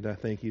 and I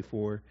thank you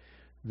for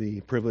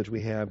the privilege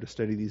we have to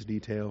study these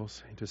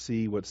details, and to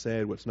see what's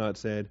said, what's not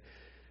said,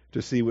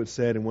 to see what's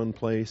said in one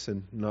place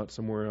and not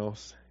somewhere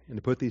else, and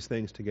to put these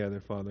things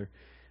together, Father,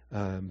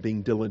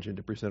 being diligent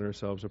to present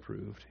ourselves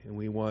approved. And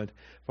we want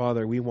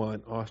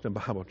Austin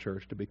Bible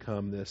Church to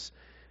become this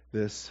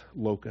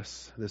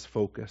locus, this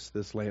focus,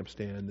 this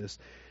lampstand,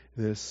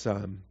 this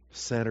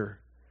center.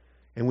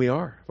 And we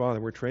are, Father,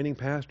 we're training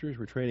pastors,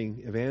 we're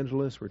training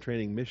evangelists, we're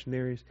training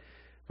missionaries,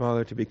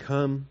 Father, to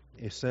become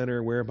a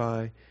center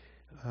whereby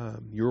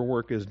your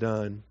work is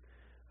done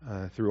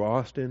through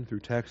Austin, through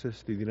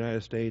Texas, through the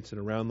United States, and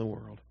around the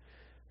world.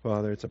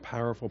 Father, it's a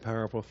powerful,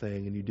 powerful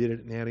thing. And you did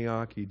it in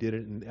Antioch, you did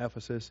it in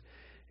Ephesus,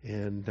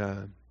 and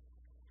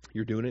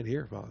you're doing it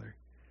here, Father.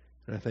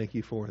 And I thank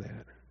you for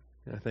that.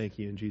 And I thank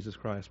you in Jesus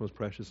Christ's most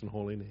precious and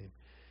holy name.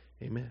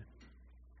 Amen.